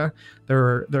like there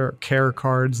are care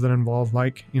cards that involve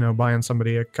buying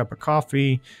somebody a cup of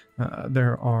coffee.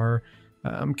 There are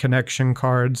connection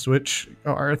cards, which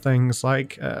are things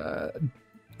like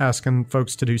asking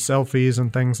folks to do selfies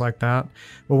and things like that.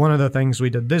 But one of the things we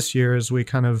did this year is we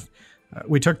kind of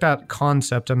we took that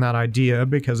concept and that idea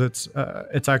because it's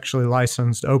actually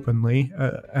licensed openly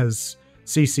as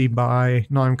CC BY,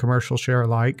 non-commercial share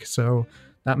alike. So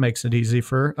that makes it easy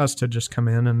for us to just come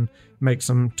in and make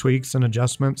some tweaks and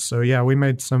adjustments. So yeah, we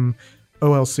made some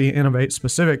OLC Innovate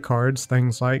specific cards,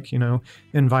 things like,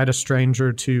 invite a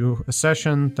stranger to a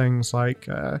session, things like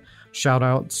shout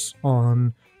outs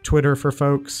on Twitter for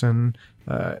folks, and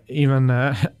even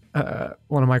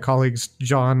one of my colleagues,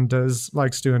 John,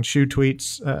 likes doing shoe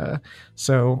tweets.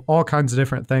 So all kinds of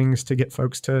different things to get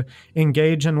folks to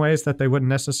engage in ways that they wouldn't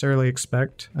necessarily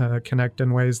expect, connect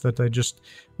in ways that they just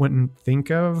wouldn't think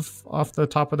of off the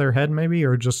top of their head, maybe,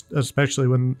 or just especially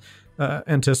wouldn't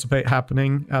anticipate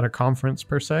happening at a conference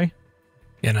per se.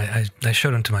 Yeah, and I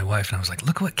showed them to my wife, and I was like,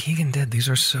 "Look what Keegan did! These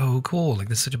are so cool! Like,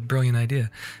 this is such a brilliant idea."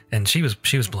 And she was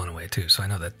blown away too. So I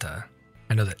know that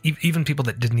even people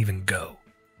that didn't even go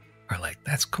are like,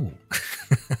 "That's cool."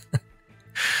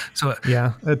 So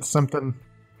yeah, it's something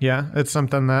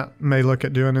that may look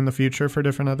at doing in the future for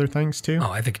different other things too.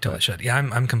 Oh, I think you totally should. Yeah,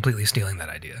 I'm completely stealing that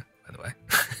idea, by the way.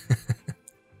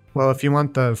 Well, if you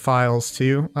want the files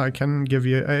too, I can give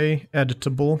you a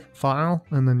editable file,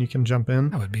 and then you can jump in.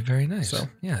 That would be very nice. So,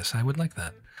 yes, I would like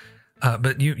that.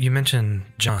 But you mentioned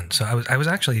John, so I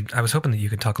was hoping that you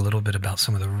could talk a little bit about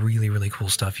some of the really, really cool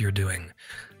stuff you're doing.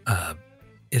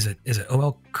 Is it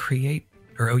OL Create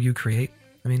or OU Create?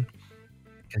 I mean,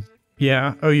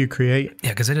 yeah, OU Create. Yeah,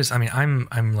 because it is. I mean,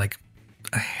 I'm like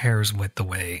a hair's width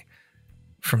away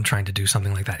from trying to do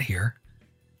something like that here.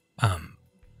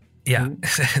 Yeah,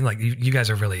 like you guys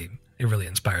are it really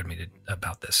inspired me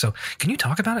about this. So can you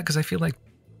talk about it? Because I feel like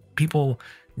people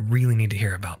really need to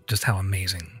hear about just how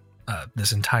amazing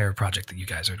this entire project that you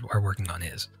guys are working on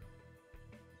is.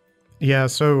 Yeah,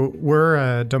 so we're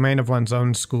a domain of one's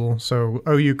own school. So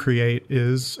OU Create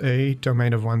is a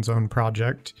domain of one's own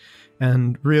project.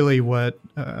 And really what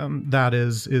that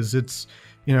is it's,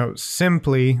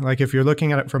 simply like if you're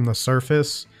looking at it from the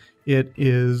surface, it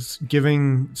is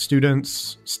giving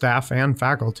students, staff, and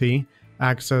faculty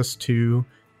access to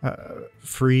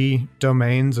free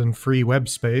domains and free web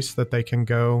space that they can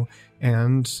go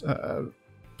and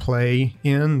play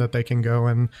in, that they can go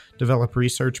and develop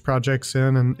research projects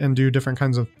in and do different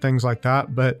kinds of things like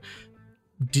that. But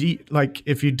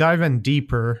if you dive in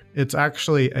deeper, it's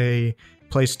actually a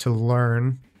place to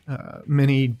learn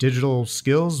many digital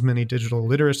skills, many digital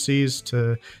literacies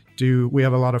to do. We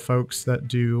have a lot of folks that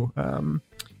do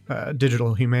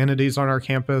digital humanities on our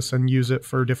campus and use it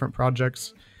for different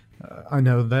projects. I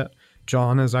know that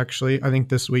John is actually, I think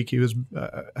this week he was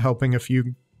helping a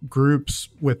few groups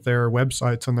with their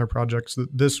websites and their projects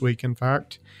this week, in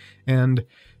fact. And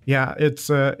yeah, it's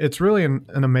really an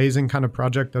amazing kind of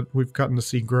project that we've gotten to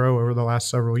see grow over the last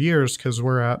several years, because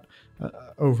we're at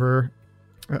over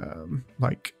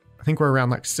I think we're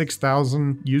around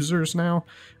 6,000 users now,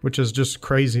 which is just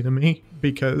crazy to me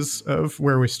because of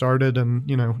where we started and,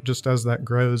 just as that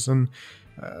grows. And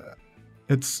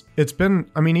it's been,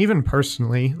 even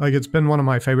personally, it's been one of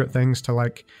my favorite things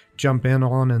to jump in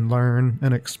on and learn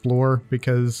and explore,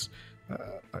 because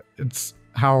it's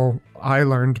how I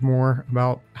learned more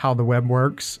about how the web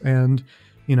works. And,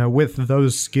 with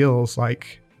those skills, I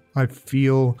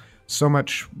feel so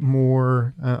much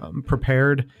more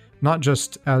prepared, not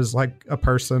just as a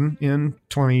person in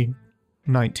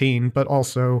 2019, but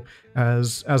also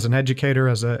as an educator,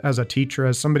 as a teacher,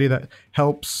 as somebody that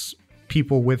helps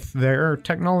people with their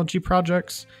technology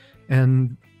projects.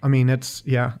 And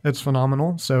it's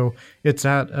phenomenal. So it's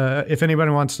at, if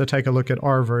anybody wants to take a look at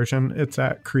our version, it's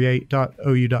at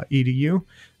create.ou.edu.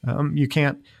 You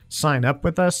can't sign up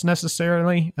with us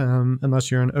necessarily unless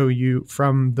you're an OU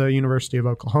from the University of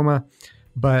Oklahoma.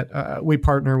 But we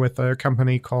partner with a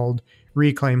company called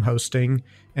Reclaim Hosting,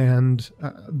 and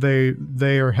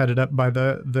they are headed up by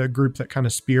the group that kind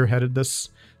of spearheaded this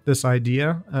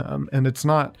idea. And it's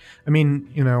not,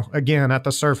 again, at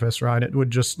the surface, right, it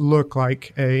would just look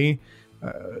like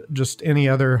just any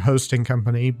other hosting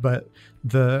company, but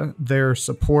their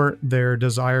support, their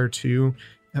desire to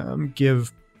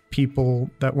give people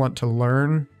that want to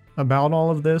learn about all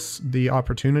of this the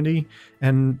opportunity,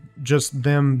 and just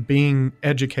them being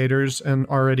educators and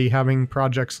already having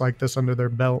projects like this under their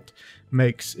belt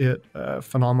makes it a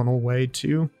phenomenal way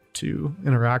to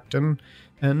interact and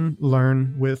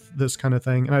learn with this kind of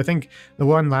thing. And I think the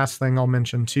one last thing I'll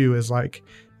mention too is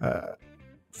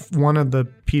one of the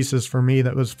pieces for me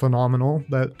that was phenomenal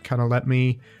that kind of let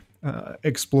me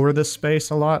explore this space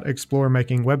a lot, explore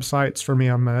making websites. For me,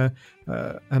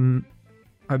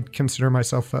 I'd consider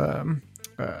myself an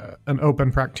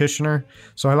open practitioner.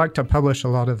 So I like to publish a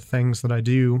lot of the things that I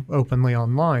do openly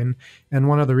online. And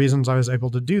one of the reasons I was able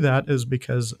to do that is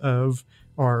because of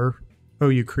our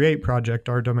OU Create project,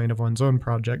 our domain of one's own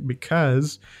project,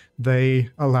 because they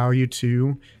allow you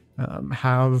to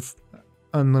have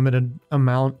unlimited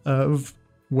amount of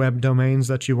web domains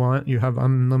that you want. You have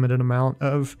unlimited amount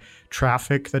of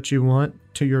traffic that you want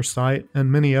to your site, and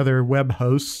many other web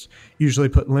hosts usually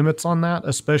put limits on that,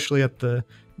 especially at the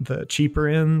cheaper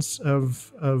ends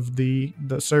of the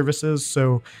services.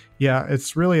 So yeah,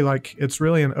 it's really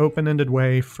an open-ended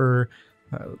way for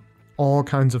all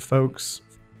kinds of folks.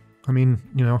 I'm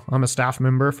a staff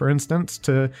member, for instance,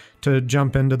 to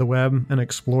jump into the web and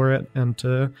explore it, and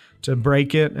to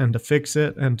break it and to fix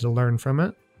it and to learn from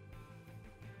it.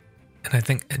 And I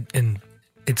think, and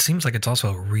it seems like it's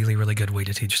also a really, really good way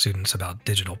to teach students about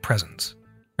digital presence,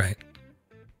 right?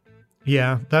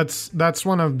 Yeah, that's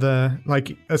one of the,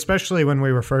 especially when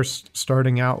we were first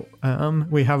starting out,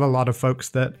 we have a lot of folks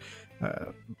that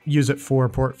use it for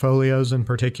portfolios in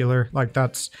particular.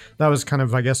 That was kind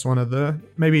of, I guess,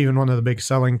 maybe even one of the big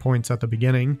selling points at the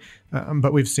beginning.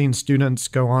 But we've seen students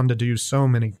go on to do so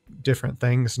many different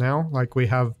things now. We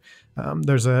have,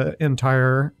 there's an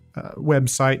entire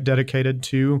website dedicated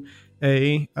to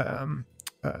it's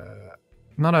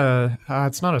not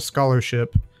a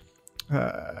scholarship.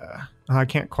 I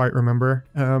can't quite remember.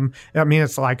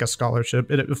 It's like a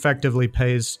scholarship. It effectively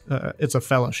pays, it's a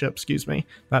fellowship, excuse me.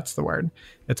 That's the word.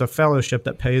 It's a fellowship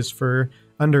that pays for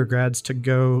undergrads to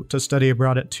go to study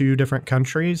abroad at 2 different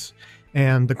countries.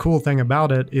 And the cool thing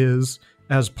about it is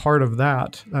as part of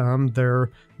that,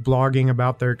 they're blogging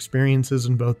about their experiences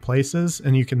in both places,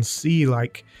 and you can see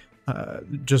like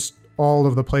just all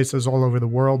of the places all over the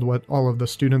world, what all of the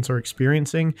students are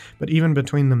experiencing. But even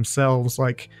between themselves,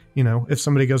 like, you know, if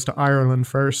somebody goes to Ireland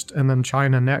first and then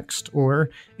China next or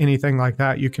anything like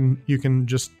that, you can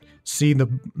just see the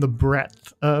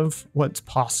breadth of what's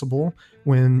possible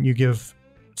when you give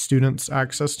students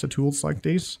access to tools like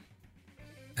these.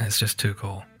 It's just too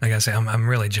cool. I gotta say, I'm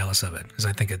really jealous of it, because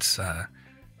I think it's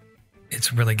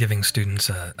really giving students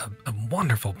a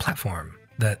wonderful platform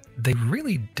that they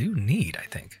really do need, I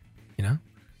think, you know?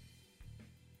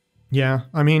 Yeah.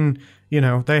 I mean, you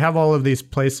know, they have all of these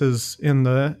places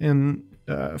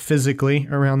physically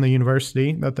around the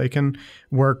university that they can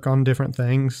work on different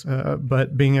things,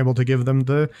 but being able to give them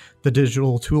the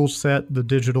digital tool set, the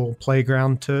digital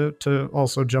playground to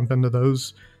also jump into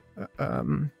those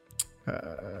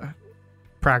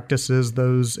practices,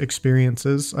 those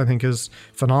experiences, I think is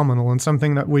phenomenal, and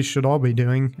something that we should all be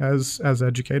doing as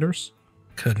educators.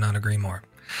 Could not agree more.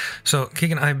 So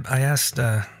Keegan, I asked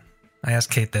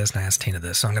Kate this and I asked Tina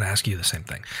this, so I'm going to ask you the same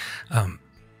thing.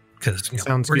 Because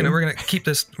we're gonna keep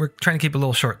this. We're trying to keep it a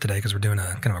little short today because we're doing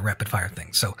a kind of a rapid fire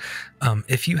thing. So,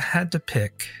 if you had to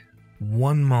pick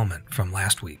one moment from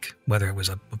last week, whether it was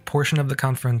a portion of the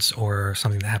conference or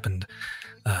something that happened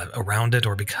around it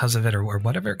or because of it or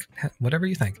whatever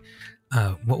you think,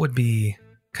 what would be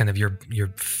kind of your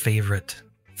favorite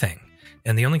thing?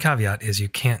 And the only caveat is you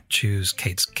can't choose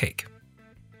Kate's cake.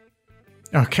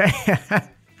 Okay.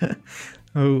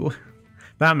 Oh.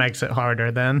 That makes it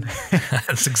harder then.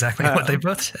 That's exactly what they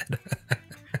both said.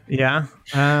 Yeah.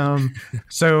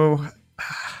 So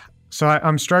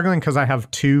I'm struggling because I have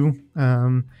two.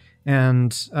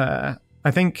 And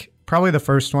I think probably the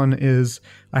first one is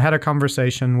I had a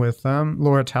conversation with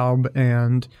Laura Taub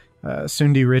and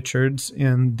Sundi Richards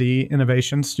in the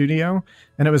Innovation Studio.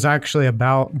 And it was actually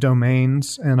about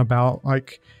domains and about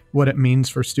like what it means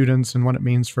for students and what it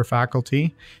means for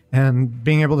faculty, and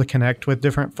being able to connect with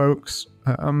different folks,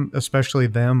 especially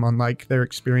them on like their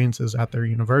experiences at their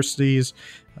universities,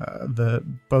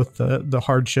 both the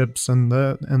hardships and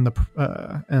the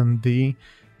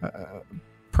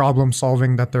problem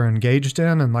solving that they're engaged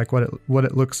in, and like what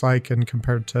it looks like and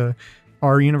compared to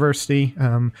our university.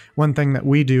 One thing that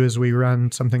we do is we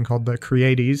run something called the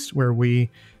Creaties, where we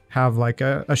have like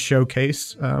a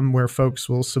showcase where folks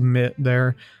will submit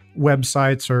their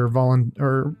websites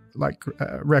or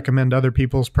recommend other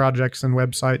people's projects and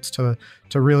websites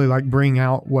to really like bring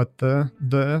out what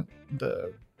the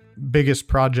biggest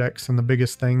projects and the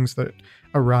biggest things that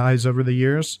arise over the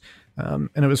years. And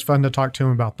it was fun to talk to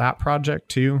them about that project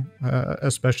too,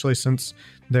 especially since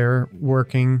they're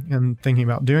working and thinking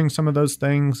about doing some of those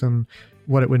things and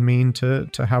what it would mean to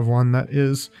have one that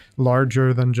is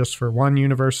larger than just for one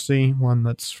university, one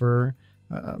that's for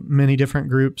many different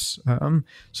groups.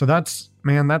 So that's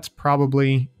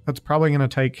probably going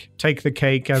to take the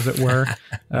cake, as it were.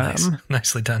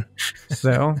 Nicely done.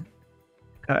 So,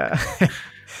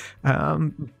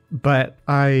 but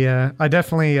I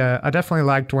definitely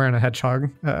liked wearing a hedgehog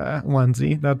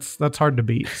onesie. That's hard to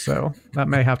beat. So that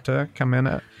may have to come in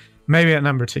at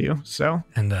number 2. So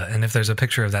and if there's a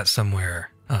picture of that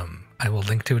somewhere, I will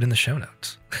link to it in the show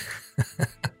notes.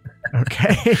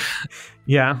 Okay.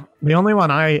 Yeah. The only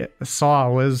one I saw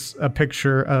was a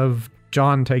picture of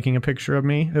John taking a picture of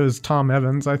me. It was Tom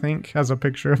Evans, I think, has a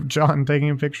picture of John taking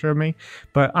a picture of me,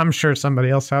 but I'm sure somebody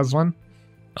else has one.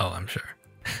 Oh, I'm sure.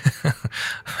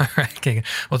 All right, Keegan.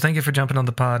 Well, thank you for jumping on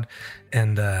the pod.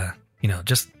 And,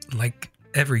 just like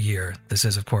every year, this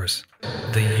is, of course,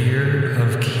 the year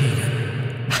of Keegan.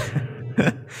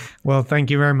 Well, thank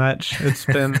you very much. It's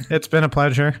been a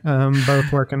pleasure,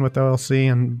 both working with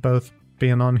OLC and both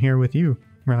being on here with you,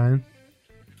 Ryan.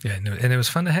 Yeah, and it was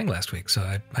fun to hang last week, so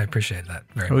I appreciate that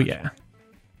very much. Oh, yeah.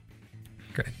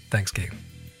 Great. Thanks, Keegan.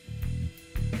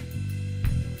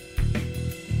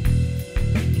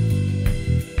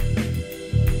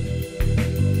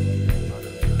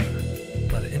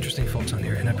 A lot of interesting folks on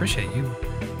here, and I appreciate you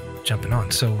jumping on.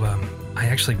 So I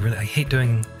hate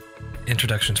doing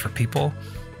introductions for people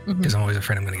because I'm always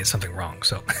afraid I'm going to get something wrong.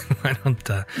 So why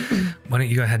don't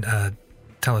you go ahead,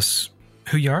 tell us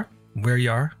who you are, where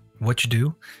you are, what you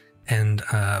do, and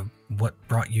what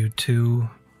brought you to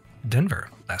Denver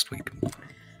last week.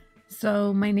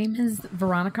 So my name is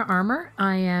Veronica Armour.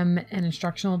 I am an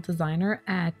instructional designer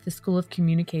at the School of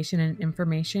Communication and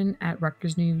Information at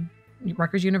Rutgers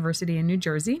University in New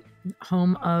Jersey,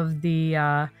 home of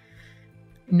the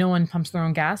no one pumps their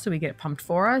own gas, so we get it pumped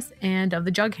for us, and of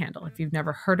the jug handle. If you've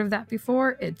never heard of that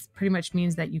before, it pretty much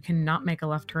means that you cannot make a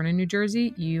left turn in New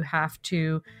Jersey. You have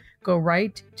to go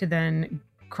right to then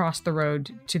cross the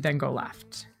road to then go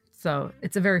left. So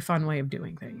it's a very fun way of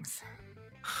doing things.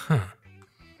 Huh.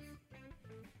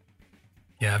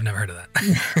 Yeah, I've never heard of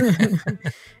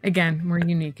that. Again, we're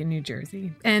unique in New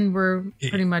Jersey, and we're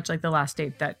pretty much like the last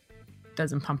state that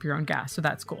doesn't pump your own gas. So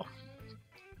that's cool.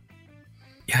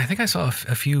 Yeah, I think I saw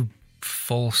a few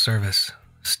full service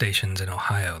stations in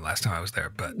Ohio last time I was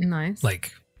there, but nice.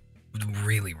 Like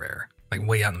really rare, like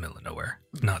way out in the middle of nowhere,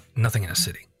 nothing in a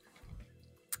city.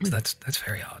 So that's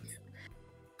very odd.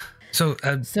 So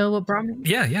what brought me?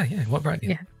 Yeah. What brought you?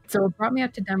 Yeah. So what brought me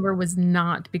out to Denver was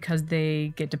not because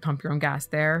they get to pump your own gas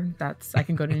there. I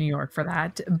can go to New York for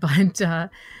that. But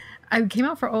I came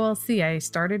out for OLC. I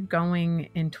started going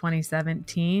in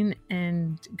 2017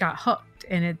 and got hooked.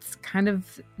 And it's kind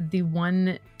of the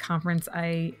one conference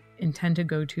I intend to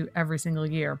go to every single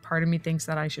year. Part of me thinks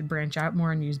that I should branch out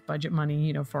more and use budget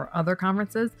money, for other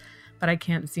conferences, but I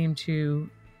can't seem to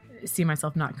see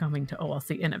myself not coming to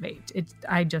OLC Innovate.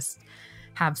 I just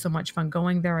have so much fun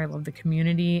going there. I love the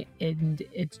community, and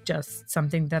it's just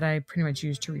something that I pretty much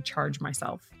use to recharge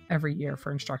myself every year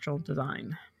for instructional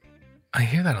design. I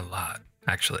hear that a lot,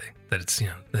 actually, that it's,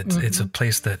 it's a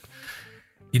place that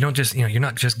you don't just, you're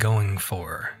not just going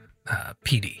for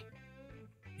PD,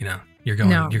 you're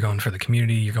going for the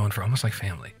community. You're going for almost like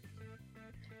family.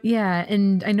 Yeah.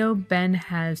 And I know Ben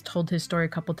has told his story a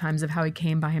couple times of how he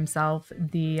came by himself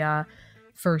the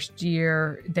first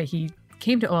year that he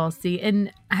came to OLC.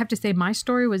 And I have to say, my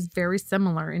story was very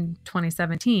similar in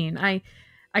 2017. I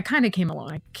kind of came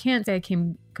alone. I can't say I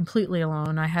came completely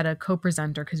alone. I had a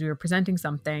co-presenter because we were presenting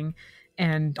something.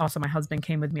 And also my husband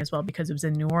came with me as well because it was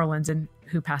in New Orleans, and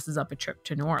who passes up a trip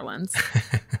to New Orleans?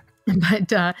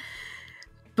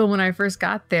 But when I first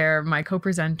got there, my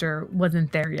co-presenter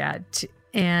wasn't there yet.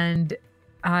 And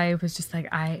I was just like,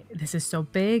 this is so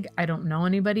big. I don't know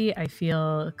anybody. I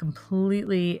feel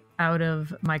completely out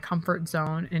of my comfort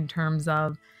zone in terms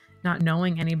of not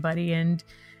knowing anybody and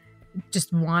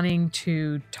just wanting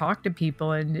to talk to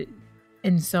people.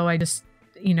 And so I just,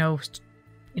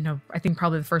 I think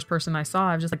probably the first person I saw,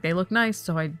 I was just like, they look nice.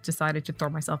 So I decided to throw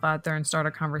myself out there and start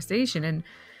a conversation,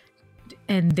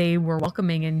 and they were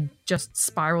welcoming and just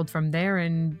spiraled from there.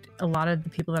 And a lot of the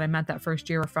people that I met that first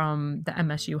year were from the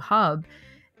MSU hub.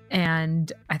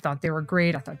 And I thought they were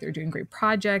great. I thought they were doing great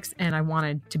projects, and I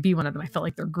wanted to be one of them. I felt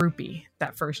like their groupie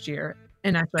that first year.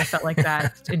 And actually I felt like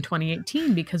that in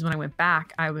 2018, because when I went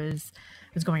back, I was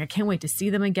going, I can't wait to see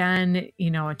them again,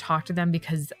 and talk to them,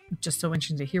 because just so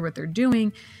interesting to hear what they're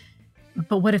doing.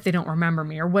 But what if they don't remember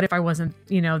me? Or what if I wasn't,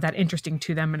 that interesting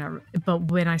to them? But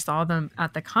when I saw them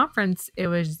at the conference, it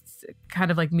was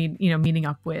kind of like me, meeting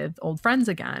up with old friends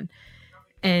again.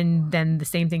 And then the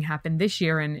same thing happened this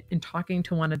year. And in talking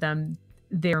to one of them,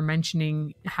 they were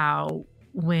mentioning how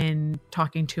when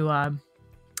talking to a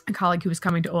colleague who was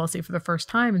coming to OLC for the first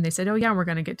time, and they said, oh yeah, we're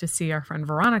going to get to see our friend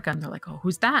Veronica. And they're like, oh,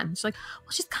 who's that? And she's like,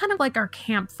 well, she's kind of like our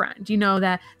camp friend,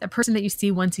 that person that you see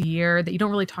once a year that you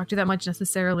don't really talk to that much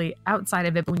necessarily outside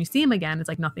of it. But when you see him again, it's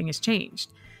like nothing has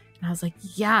changed. And I was like,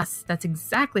 yes, that's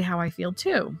exactly how I feel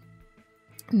too.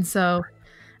 And so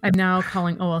I'm now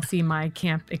calling OLC my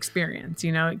camp experience,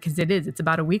 because it's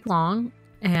about a week long.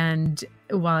 And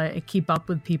while I keep up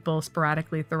with people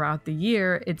sporadically throughout the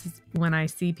year, it's when I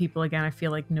see people again, I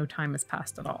feel like no time has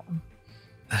passed at all.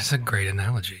 That's a great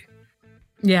analogy.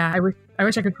 Yeah, I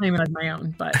wish I could claim it as my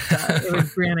own, but it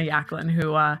was Brianna Yacklin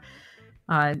who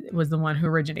was the one who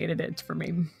originated it for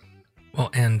me.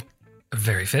 Well, and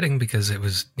very fitting, because it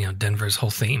was, Denver's whole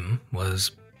theme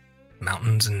was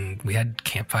mountains, and we had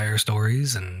campfire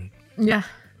stories, and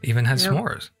even had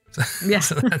s'mores. Yeah,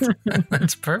 so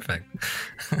that's perfect.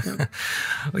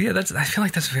 Well, yeah, I feel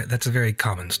like that's a very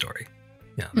common story.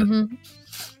 Yeah,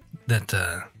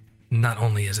 that not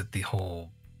only is it the whole,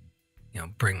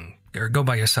 bring or go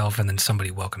by yourself and then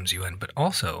somebody welcomes you in, but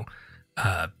also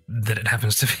that it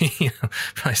happens to be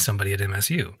probably somebody at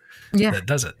MSU that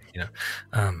does it.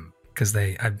 Because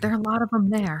there are a lot of them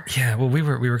there. Yeah, well, we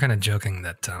were kind of joking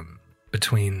that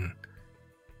between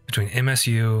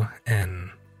MSU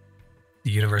and the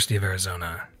University of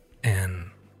Arizona and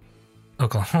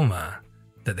Oklahoma,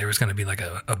 that there was going to be like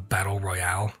a battle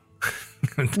royale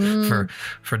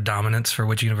for dominance for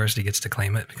which university gets to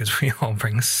claim it, because we all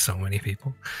bring so many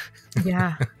people.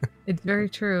 Yeah, it's very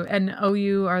true. And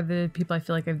OU are the people I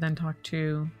feel like I've then talked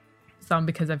to some,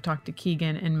 because I've talked to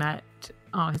Keegan and met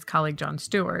his colleague John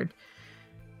Stewart.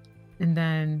 And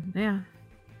then,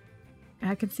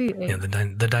 I can see it. Yeah,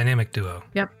 the dynamic duo.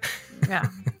 Yep. Yeah.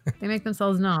 They make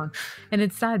themselves known. And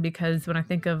it's sad, because when I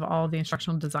think of all the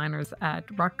instructional designers at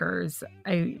Rutgers,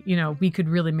 we could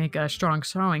really make a strong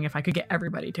showing if I could get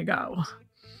everybody to go.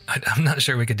 I'm not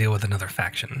sure we could deal with another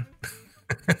faction.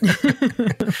 I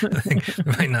think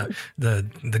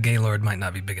the Gaylord might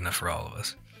not be big enough for all of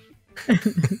us.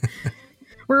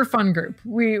 We're a fun group.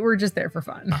 We're just there for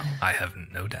fun. Oh, I have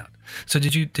no doubt. So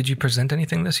did you present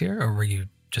anything this year, or were you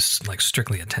just like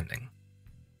strictly attending?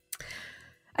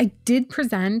 I did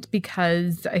present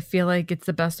because I feel like it's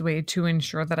the best way to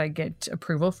ensure that I get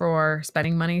approval for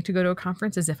spending money to go to a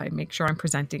conference is if I make sure I'm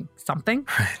presenting something.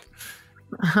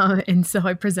 Right. And so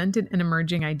I presented an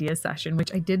emerging idea session,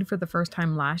 which I did for the first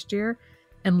time last year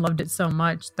and loved it so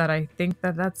much that I think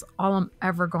that that's all I'm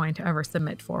ever going to ever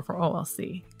submit for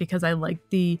OLC, because I like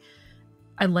the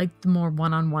more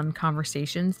one-on-one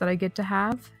conversations that I get to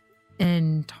have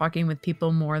and talking with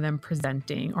people more than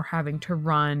presenting or having to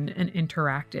run an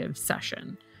interactive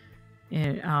session.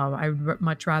 And I'd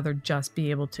much rather just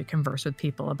be able to converse with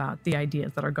people about the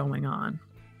ideas that are going on.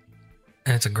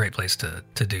 And it's a great place to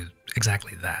do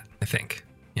exactly that, I think.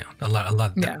 You know, a lot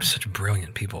of such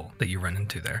brilliant people that you run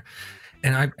into there.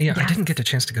 And I didn't get the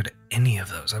chance to go to any of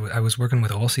those. I was working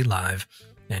with OLC Live,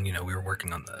 and we were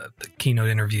working on the keynote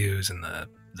interviews and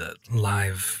the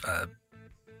live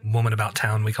woman about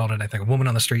town, we called it, I think, a woman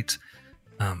on the streets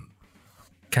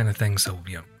kind of thing. So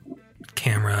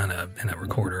camera and a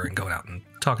recorder and going out and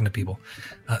talking to people.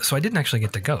 So I didn't actually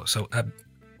get to go. So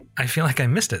I feel like I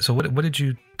missed it. So what did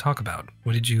you talk about?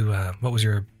 What was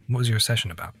your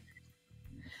session about?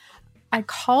 I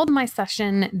called my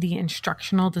session the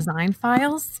instructional design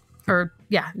files, the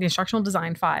instructional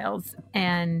design files,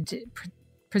 and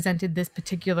presented this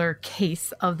particular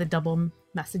case of the double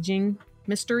messaging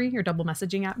mystery or double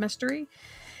messaging app mystery.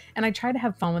 And I try to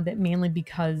have fun with it mainly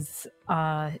because,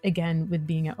 again, with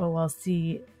being at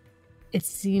OLC, it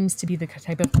seems to be the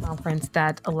type of conference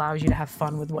that allows you to have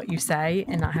fun with what you say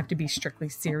and not have to be strictly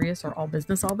serious or all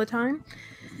business all the time.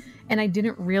 And I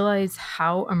didn't realize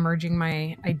how emerging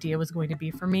my idea was going to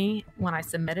be for me when I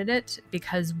submitted it,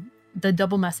 because the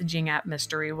double messaging app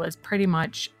mystery was pretty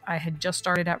much, I had just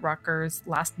started at Rutgers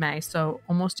last May, so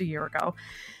almost a year ago.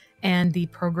 And the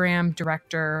program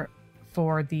director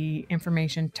for the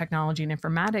information technology and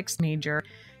informatics major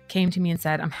came to me and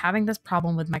said, I'm having this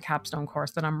problem with my capstone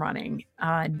course that I'm running.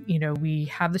 We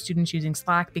have the students using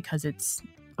Slack because it's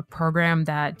a program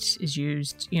that is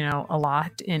used, a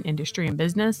lot in industry and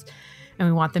business. And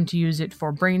we want them to use it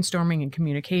for brainstorming and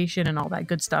communication and all that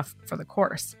good stuff for the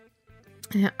course.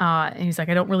 And he's like,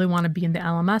 I don't really want to be in the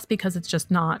LMS because it's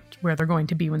just not where they're going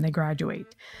to be when they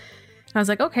graduate. And I was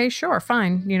like, okay, sure,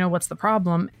 fine. What's the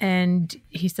problem? And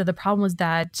he said the problem was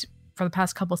that for the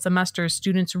past couple semesters,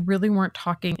 students really weren't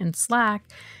talking in Slack,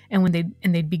 and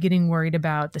they'd be getting worried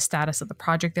about the status of the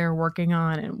project they were working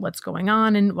on and what's going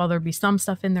on. And while there'd be some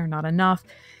stuff in there, not enough.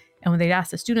 And when they'd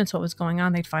ask the students what was going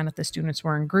on, they'd find that the students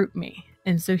were in GroupMe.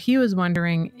 And so he was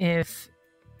wondering if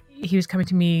he was coming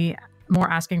to me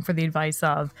more asking for the advice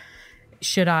of,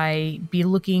 should I be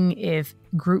looking if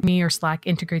GroupMe or Slack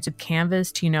integrates with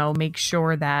Canvas to, make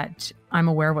sure that I'm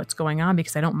aware of what's going on,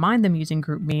 because I don't mind them using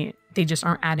GroupMe. They just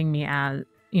aren't adding me as,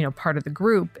 part of the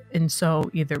group. And so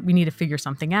either we need to figure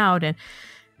something out, and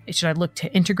should I look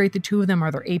to integrate the two of them? Are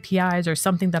there APIs or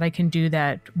something that I can do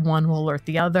that one will alert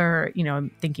the other? I'm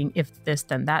thinking if this,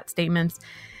 then that statements.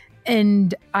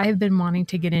 And I've been wanting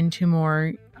to get into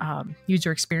more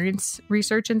user experience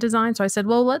research and design. So I said,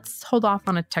 well, let's hold off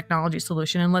on a technology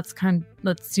solution and let's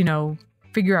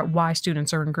figure out why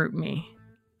students are in GroupMe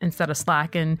instead of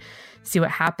Slack and see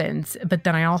what happens. But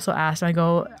then I also asked, I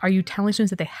go, are you telling students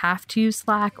that they have to use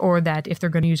Slack, or that if they're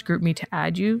going to use GroupMe to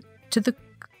add you to the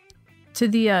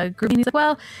group? And he's like,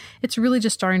 well, it's really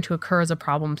just starting to occur as a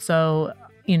problem. So,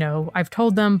 I've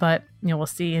told them, but, we'll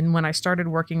see. And when I started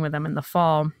working with them in the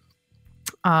fall,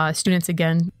 students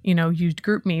again, used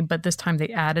GroupMe, but this time they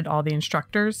added all the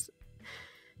instructors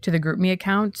to the GroupMe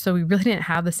account. So we really didn't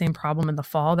have the same problem in the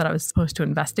fall that I was supposed to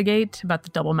investigate about the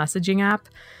double messaging app.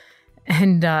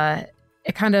 And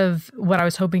it kind of, what I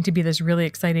was hoping to be this really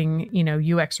exciting,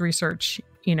 UX research,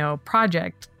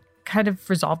 project kind of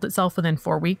resolved itself within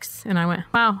 4 weeks. And I went,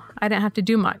 wow, I didn't have to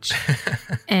do much.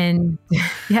 And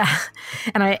yeah.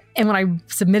 And when I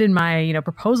submitted my,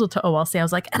 proposal to OLC, I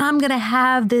was like, and I'm going to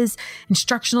have this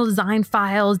instructional design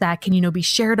files that can, be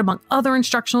shared among other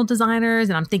instructional designers.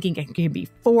 And I'm thinking it can be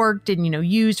forked and,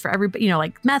 used for everybody,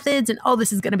 like methods, and, oh,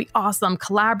 this is going to be awesome,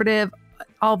 collaborative,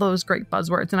 all those great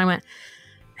buzzwords. And I went,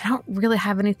 I don't really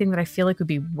have anything that I feel like would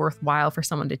be worthwhile for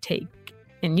someone to take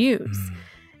and use.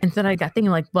 And then I got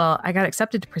thinking like, well, I got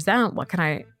accepted to present. What can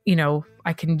I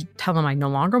can tell them I no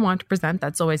longer want to present.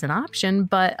 That's always an option.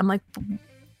 But I'm like,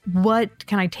 what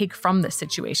can I take from this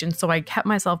situation? So I kept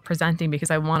myself presenting because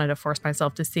I wanted to force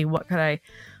myself to see what could I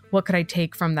what could I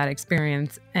take from that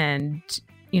experience and,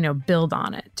 build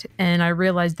on it. And I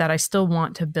realized that I still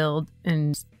want to build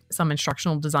in some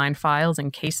instructional design files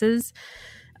and cases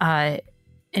and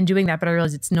doing that. But I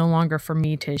realized it's no longer for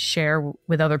me to share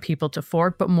with other people to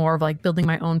fork, but more of like building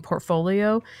my own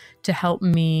portfolio to help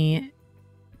me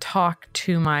talk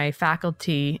to my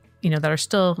faculty, that are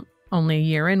still only a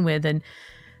year in with, and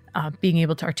being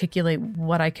able to articulate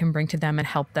what I can bring to them and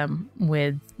help them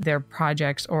with their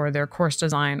projects or their course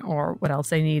design or what else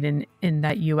they need in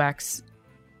that UX,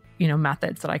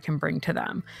 methods that I can bring to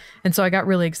them. And so I got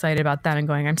really excited about that and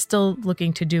going, I'm still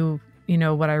looking to do,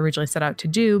 what I originally set out to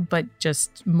do, but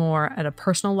just more at a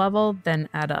personal level than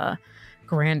at a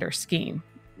grander scheme,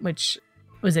 which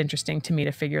was interesting to me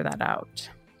to figure that out.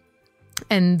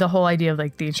 And the whole idea of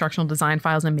like the instructional design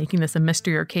files and making this a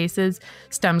mystery or cases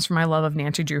stems from my love of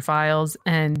Nancy Drew files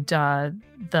and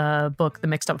the book, The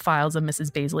Mixed Up Files of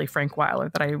Mrs. Baisley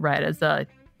Frankweiler, that I read as a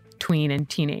tween and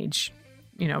teenage,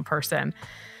 person,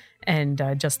 and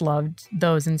just loved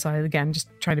those. And so I, again, just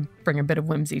trying to bring a bit of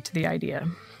whimsy to the idea.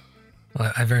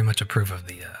 Well, I very much approve of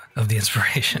the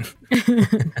inspiration,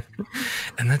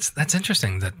 and that's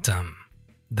interesting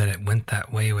that it went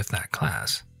that way with that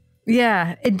class.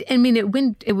 Yeah,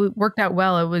 it worked out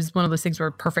well. It was one of those things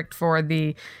where perfect for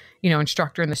the,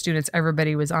 instructor and the students.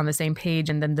 Everybody was on the same page.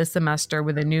 And then this semester,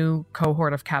 with a new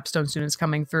cohort of capstone students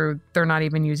coming through, they're not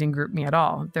even using GroupMe at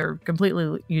all. They're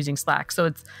completely using Slack. So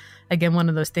it's, again, one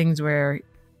of those things where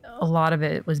a lot of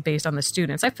it was based on the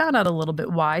students. I found out a little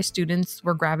bit why students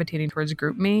were gravitating towards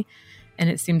GroupMe, and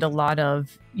it seemed a lot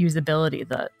of usability.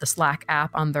 The Slack app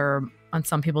on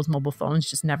some people's mobile phones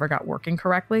just never got working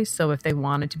correctly. So if they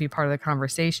wanted to be part of the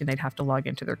conversation, they'd have to log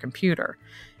into their computer,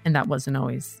 and that wasn't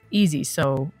always easy.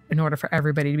 So in order for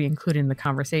everybody to be included in the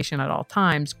conversation at all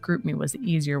times, GroupMe was the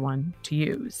easier one to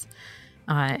use.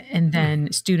 And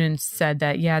then students said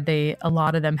that, a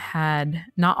lot of them had,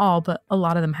 not all, but a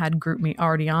lot of them had GroupMe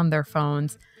already on their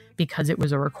phones because it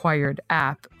was a required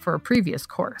app for a previous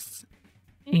course,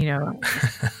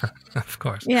 Of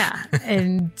course. Yeah.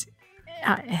 And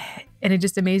it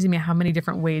just amazes me how many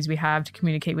different ways we have to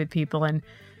communicate with people. And,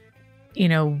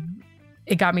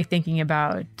 it got me thinking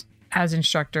about, as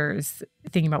instructors,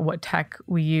 thinking about what tech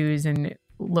we use and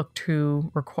look to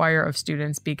require of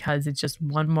students, because it's just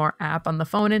one more app on the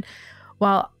phone. And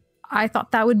while I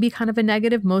thought that would be kind of a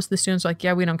negative, most of the students are like,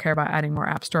 we don't care about adding more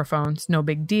apps to our phones. No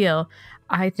big deal.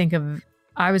 I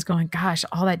was going, gosh,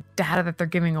 all that data that they're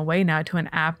giving away now to an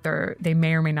app they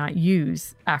may or may not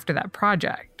use after that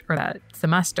project or that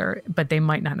semester, but they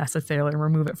might not necessarily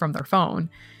remove it from their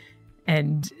phone.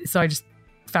 And so I just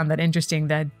found that interesting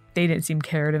that they didn't seem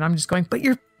cared. And I'm just going, but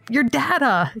your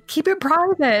data, keep it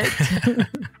private.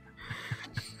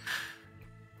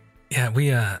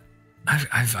 Yeah,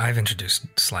 I've introduced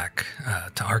Slack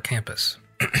to our campus.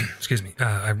 Excuse me.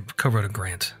 I co-wrote a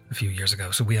grant a few years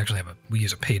ago, so we actually we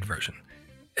use a paid version,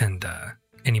 and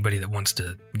anybody that wants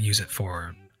to use it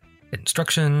for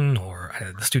instruction, or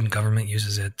the student government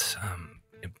uses it,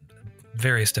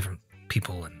 various different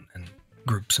people and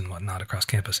groups and whatnot across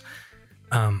campus.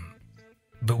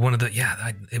 But one of the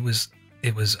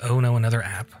it was another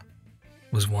app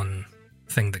was one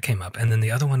thing that came up, and then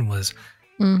the other one was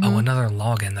another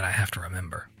login that I have to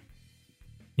remember,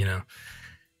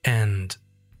 and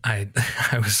I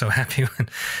was so happy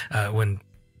when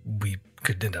we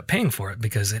could end up paying for it,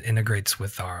 because it integrates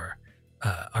with our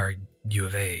U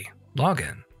of A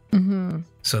login. Mm-hmm.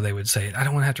 So they would say, I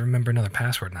don't want to have to remember another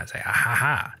password, and I'd say,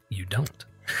 ha, you don't.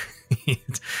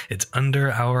 It's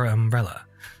under our umbrella,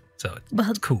 so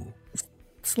it's cool.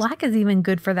 Slack is even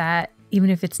good for that,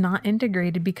 even if it's not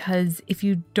integrated, because if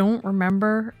you don't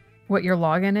remember what your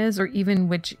login is, or even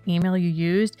which email you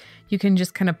used, you can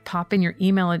just kind of pop in your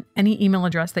email, any email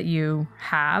address that you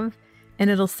have, and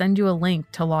it'll send you a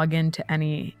link to log into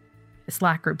any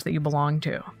Slack groups that you belong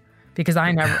to. Because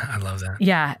I love that.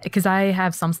 Yeah, because I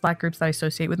have some Slack groups that I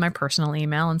associate with my personal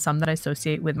email and some that I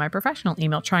associate with my professional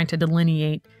email, trying to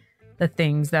delineate the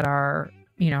things that are,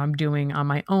 I'm doing on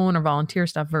my own or volunteer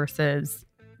stuff versus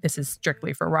this is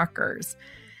strictly for Rutgers.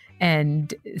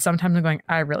 And sometimes I'm going,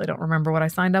 I really don't remember what I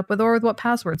signed up with or with what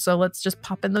password. So let's just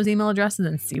pop in those email addresses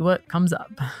and see what comes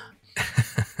up.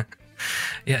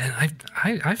 Yeah,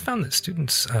 and I found that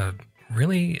students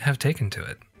really have taken to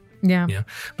it. Yeah.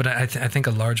 But I think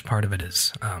a large part of it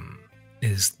is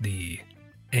the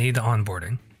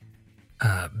onboarding,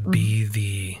 B,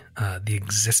 the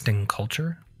existing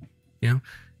culture,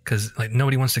 because like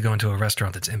nobody wants to go into a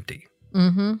restaurant that's empty.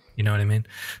 Mm-hmm. You know what I mean?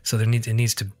 So it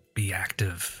needs to be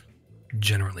active,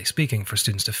 generally speaking, for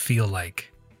students to feel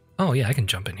like, oh yeah, I can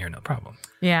jump in here, no problem.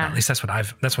 Yeah. At least that's what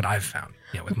I've found,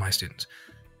 with my students.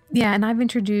 Yeah, and I've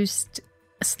introduced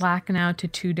Slack now to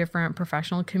 2 different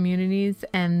professional communities,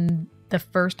 and the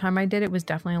first time I did it was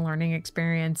definitely a learning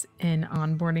experience in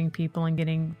onboarding people and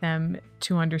getting them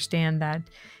to understand that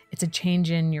it's a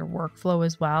change in your workflow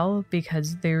as well,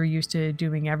 because they're used to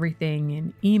doing everything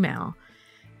in email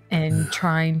and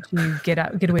trying to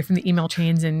get away from the email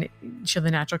chains and show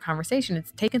the natural conversation.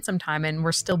 It's taken some time, and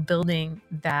we're still building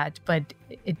that, but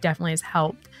it definitely has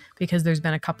helped because there's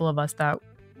been a couple of us that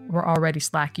were already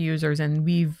Slack users, and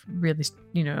we've really,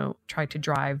 tried to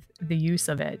drive the use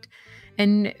of it.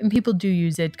 And people do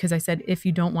use it because I said, if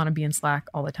you don't want to be in Slack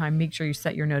all the time, make sure you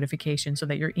set your notification so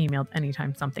that you're emailed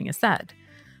anytime something is said.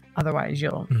 Otherwise,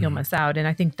 you'll miss out. And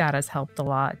I think that has helped a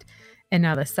lot. And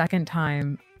now the second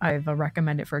time I've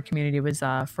recommended for a community was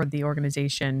for the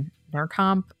organization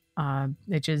NERComp,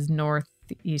 which is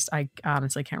Northeast. I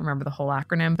honestly can't remember the whole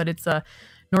acronym, but it's a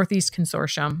Northeast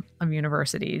consortium of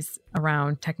universities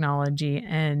around technology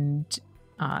and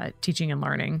teaching and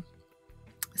learning.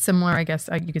 Similar, I guess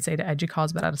you could say, to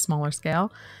EDUCAUSE, but at a smaller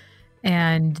scale.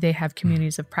 And they have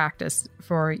communities of practice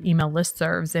for email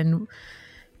listservs, and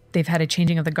they've had a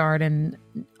changing of the guard, and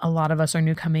a lot of us are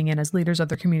new coming in as leaders of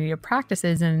their community of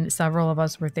practices, and several of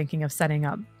us were thinking of setting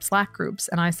up Slack groups.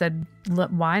 And I said,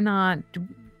 why not,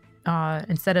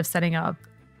 instead of setting up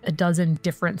a dozen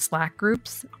different Slack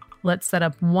groups, let's set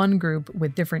up one group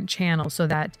with different channels so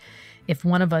that if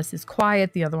one of us is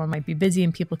quiet, the other one might be busy,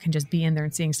 and people can just be in there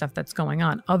and seeing stuff that's going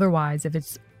on. Otherwise, if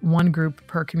it's one group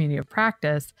per community of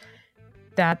practice,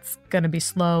 that's going to be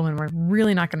slow, and we're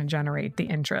really not going to generate the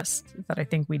interest that I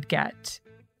think we'd get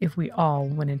if we all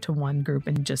went into one group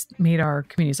and just made our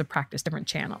communities of practice different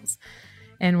channels.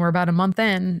 And we're about a month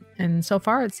in, and so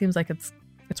far it seems like it's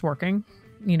working,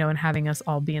 and having us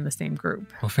all be in the same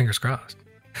group. Well, fingers crossed.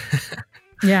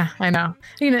 Yeah, I know.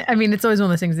 It's always one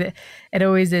of those things that it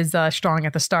always is strong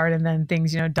at the start, and then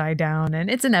things, die down,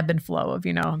 and it's an ebb and flow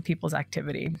of, people's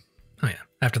activity. Oh yeah.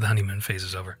 After the honeymoon phase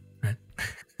is over, right?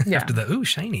 Yeah. After the,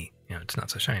 shiny, it's not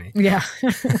so shiny. Yeah.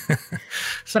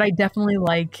 But I definitely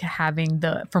like having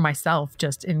for myself,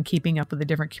 just in keeping up with the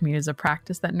different communities of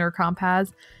practice that NERComp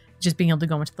has, just being able to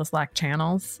go into the Slack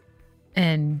channels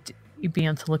and being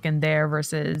able to look in there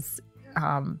versus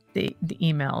the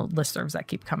email listservs that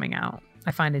keep coming out. I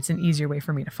find it's an easier way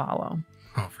for me to follow.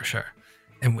 Oh, for sure.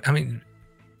 And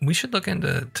we should look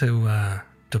into to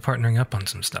partnering up on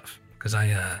some stuff, because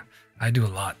I do a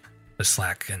lot with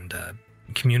Slack and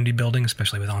community building,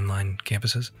 especially with online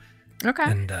campuses. Okay.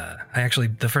 And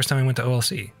the first time I went to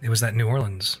OLC, it was that New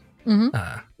Orleans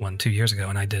one 2 years ago,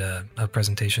 and I did a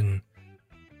presentation,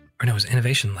 or no, it was an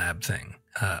innovation lab thing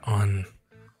on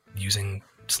using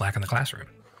Slack in the classroom.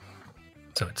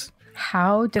 So it's...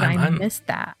 How did I miss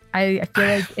that? I feel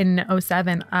like in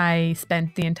 2007, I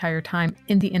spent the entire time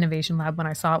in the innovation lab when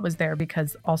I saw it was there,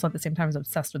 because also at the same time I was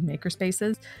obsessed with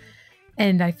makerspaces.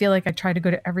 And I feel like I tried to go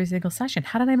to every single session.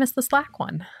 How did I miss the Slack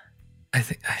one? I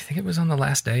think it was on the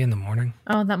last day in the morning.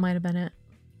 Oh, that might have been it.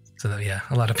 So that, yeah,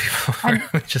 a lot of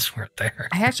people just weren't there.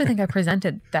 I actually think I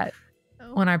presented that.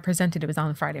 When I presented, it was on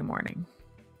the Friday morning.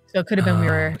 So it could have been we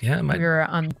were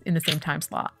in the same time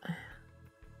slot.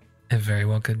 It very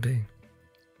well could be.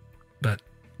 But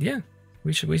yeah,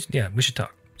 we should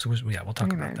talk. So we'll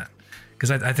talk about that,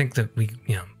 because I think that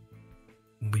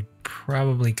we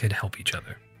probably could help each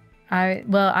other.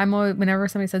 I'm always, whenever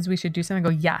somebody says we should do something, I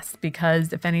go yes,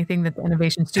 because if anything that the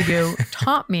Innovation Studio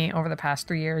taught me over the past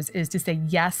 3 years is to say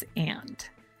yes and.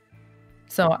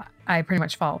 So I pretty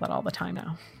much follow that all the time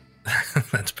now.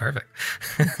 That's perfect.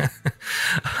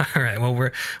 All right.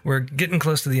 Well, we're getting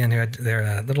close to the end here.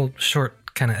 They're little short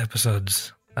kind of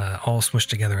episodes, all smushed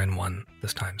together in one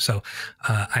this time. So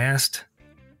I asked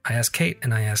Kate,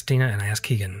 and I asked Tina, and I asked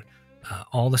Keegan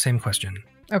all the same question.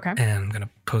 Okay. And I'm going to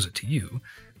pose it to you.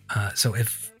 So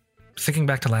if thinking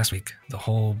back to last week, the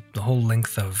whole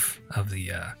length of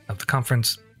the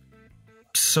conference,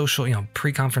 social,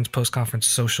 pre-conference, post-conference,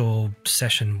 social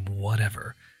session,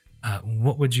 whatever.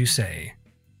 What would you say,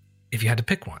 if you had to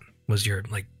pick one, was your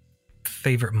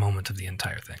favorite moment of the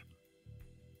entire thing?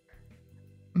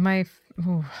 My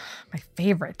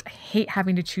favorite. I hate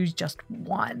having to choose just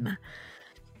one.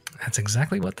 That's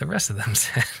exactly what the rest of them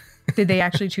said. Did they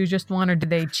actually choose just one, or did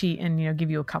they cheat and give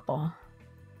you a couple?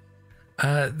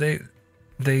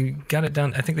 They got it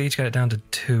down. I think they each got it down to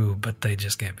 2, but they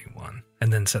just gave me one,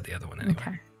 and then said the other one anyway.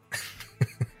 Okay.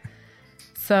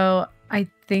 So I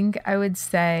think I would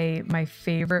say my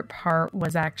favorite part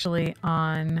was actually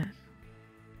on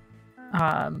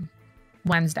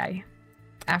Wednesday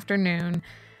afternoon.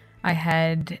 I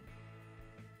had,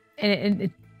 and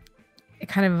it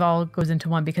kind of all goes into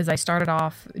one, because I started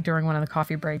off during one of the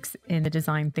coffee breaks in the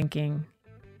design thinking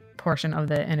portion of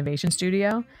the innovation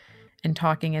studio and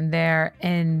talking in there.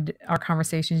 And our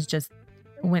conversations just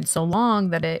went so long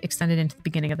that it extended into the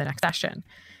beginning of the next session.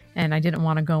 And I didn't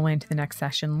want to go into the next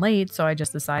session late. So I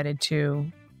just decided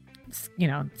to,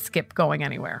 skip going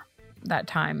anywhere that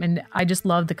time. And I just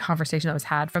loved the conversation that was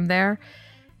had from there.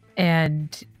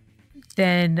 And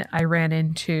then I ran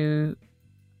into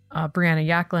Brianna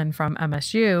Yaklin from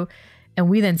MSU, and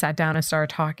we then sat down and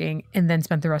started talking, and then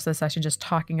spent the rest of the session just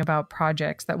talking about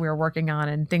projects that we were working on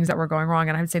and things that were going wrong.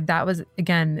 And I would say that was,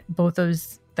 again, both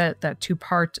those, that two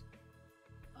part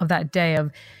of that day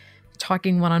of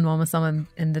talking one-on-one with someone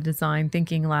in the design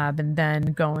thinking lab, and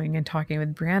then going and talking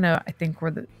with Brianna, I think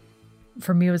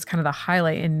for me, it was kind of the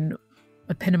highlight and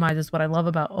epitomizes what I love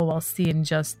about OLC, and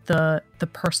just the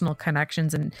personal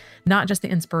connections, and not just the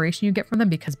inspiration you get from them,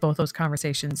 because both those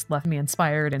conversations left me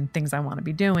inspired and things I want to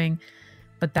be doing,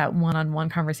 but that one-on-one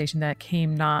conversation that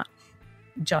came not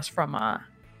just from a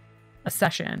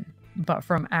session, but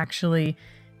from actually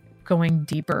going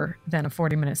deeper than a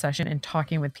 40-minute session and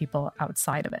talking with people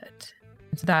outside of it.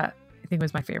 So that, I think,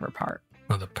 was my favorite part.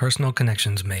 Well, the personal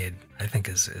connections made, I think,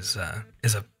 is a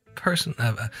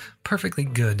perfectly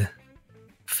good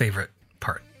favorite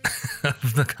part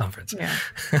of the conference. Yeah.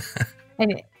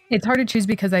 And it's hard to choose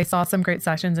because I saw some great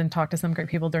sessions and talked to some great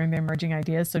people during the emerging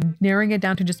ideas. So narrowing it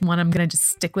down to just one, I'm going to just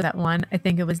stick with that one. I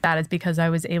think is because I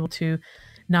was able to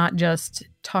not just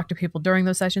talk to people during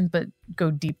those sessions, but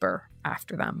go deeper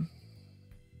after them.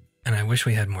 And I wish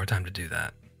we had more time to do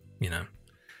that.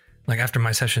 Like after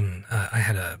my session, I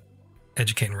had a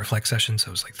educate and reflect session. So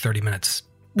it was like 30 minutes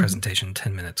presentation,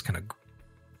 10 minutes kind of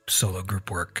solo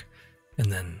group work,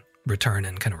 and then return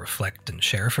and kind of reflect and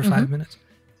share for 5 minutes.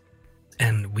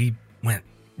 And we went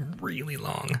really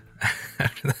long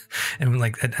after that.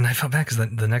 And I felt bad because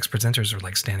the next presenters were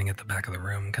like standing at the back of the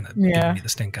room, kind of giving me the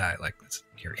stink eye, like,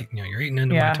 you're eating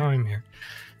into my time here.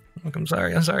 Like, I'm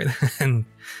sorry. And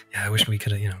I wish we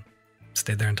could have,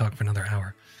 stayed there and talked for another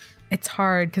hour. It's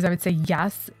hard because I would say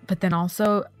yes, but then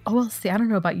also OLC, I don't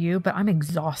know about you, but I'm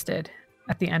exhausted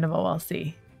at the end of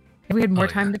OLC. If we had more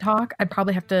time to talk, I'd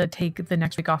probably have to take the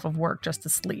next week off of work just to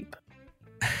sleep.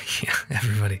 Yeah,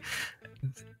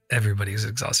 everybody's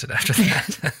exhausted after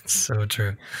that. That's so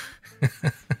true.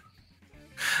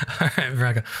 All right,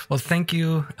 Veronica. Well, thank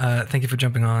you. Thank you for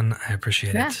jumping on. I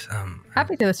appreciate it.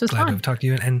 Happy to. This was glad fun. to have talked to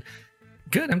you. And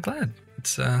good. I'm glad.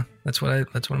 It's that's what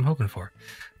I'm hoping for.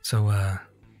 So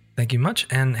thank you much.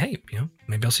 And hey,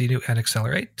 maybe I'll see you at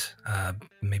Accelerate.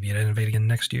 Maybe at Innovate again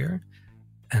next year.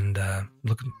 And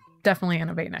definitely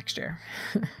innovate next year.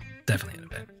 Definitely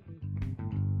innovate.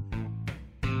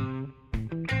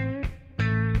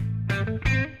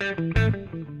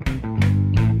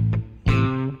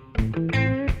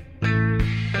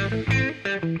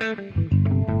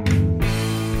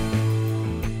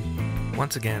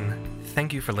 Once again,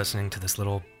 thank you for listening to this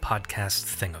little podcast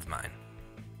thing of mine.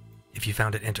 If you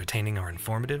found it entertaining or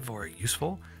informative or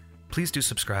useful, please do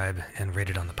subscribe and rate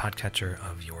it on the podcatcher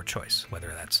of your choice, whether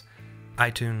that's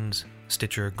iTunes,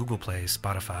 Stitcher, Google Play,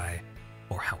 Spotify,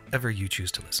 or however you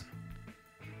choose to listen.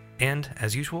 And,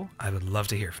 as usual, I would love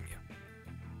to hear from you.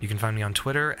 You can find me on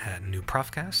Twitter at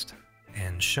NewProfcast,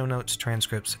 and show notes,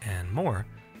 transcripts, and more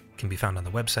can be found on the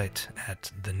website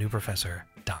at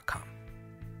thenewprofessor.com.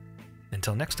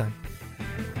 Until next time.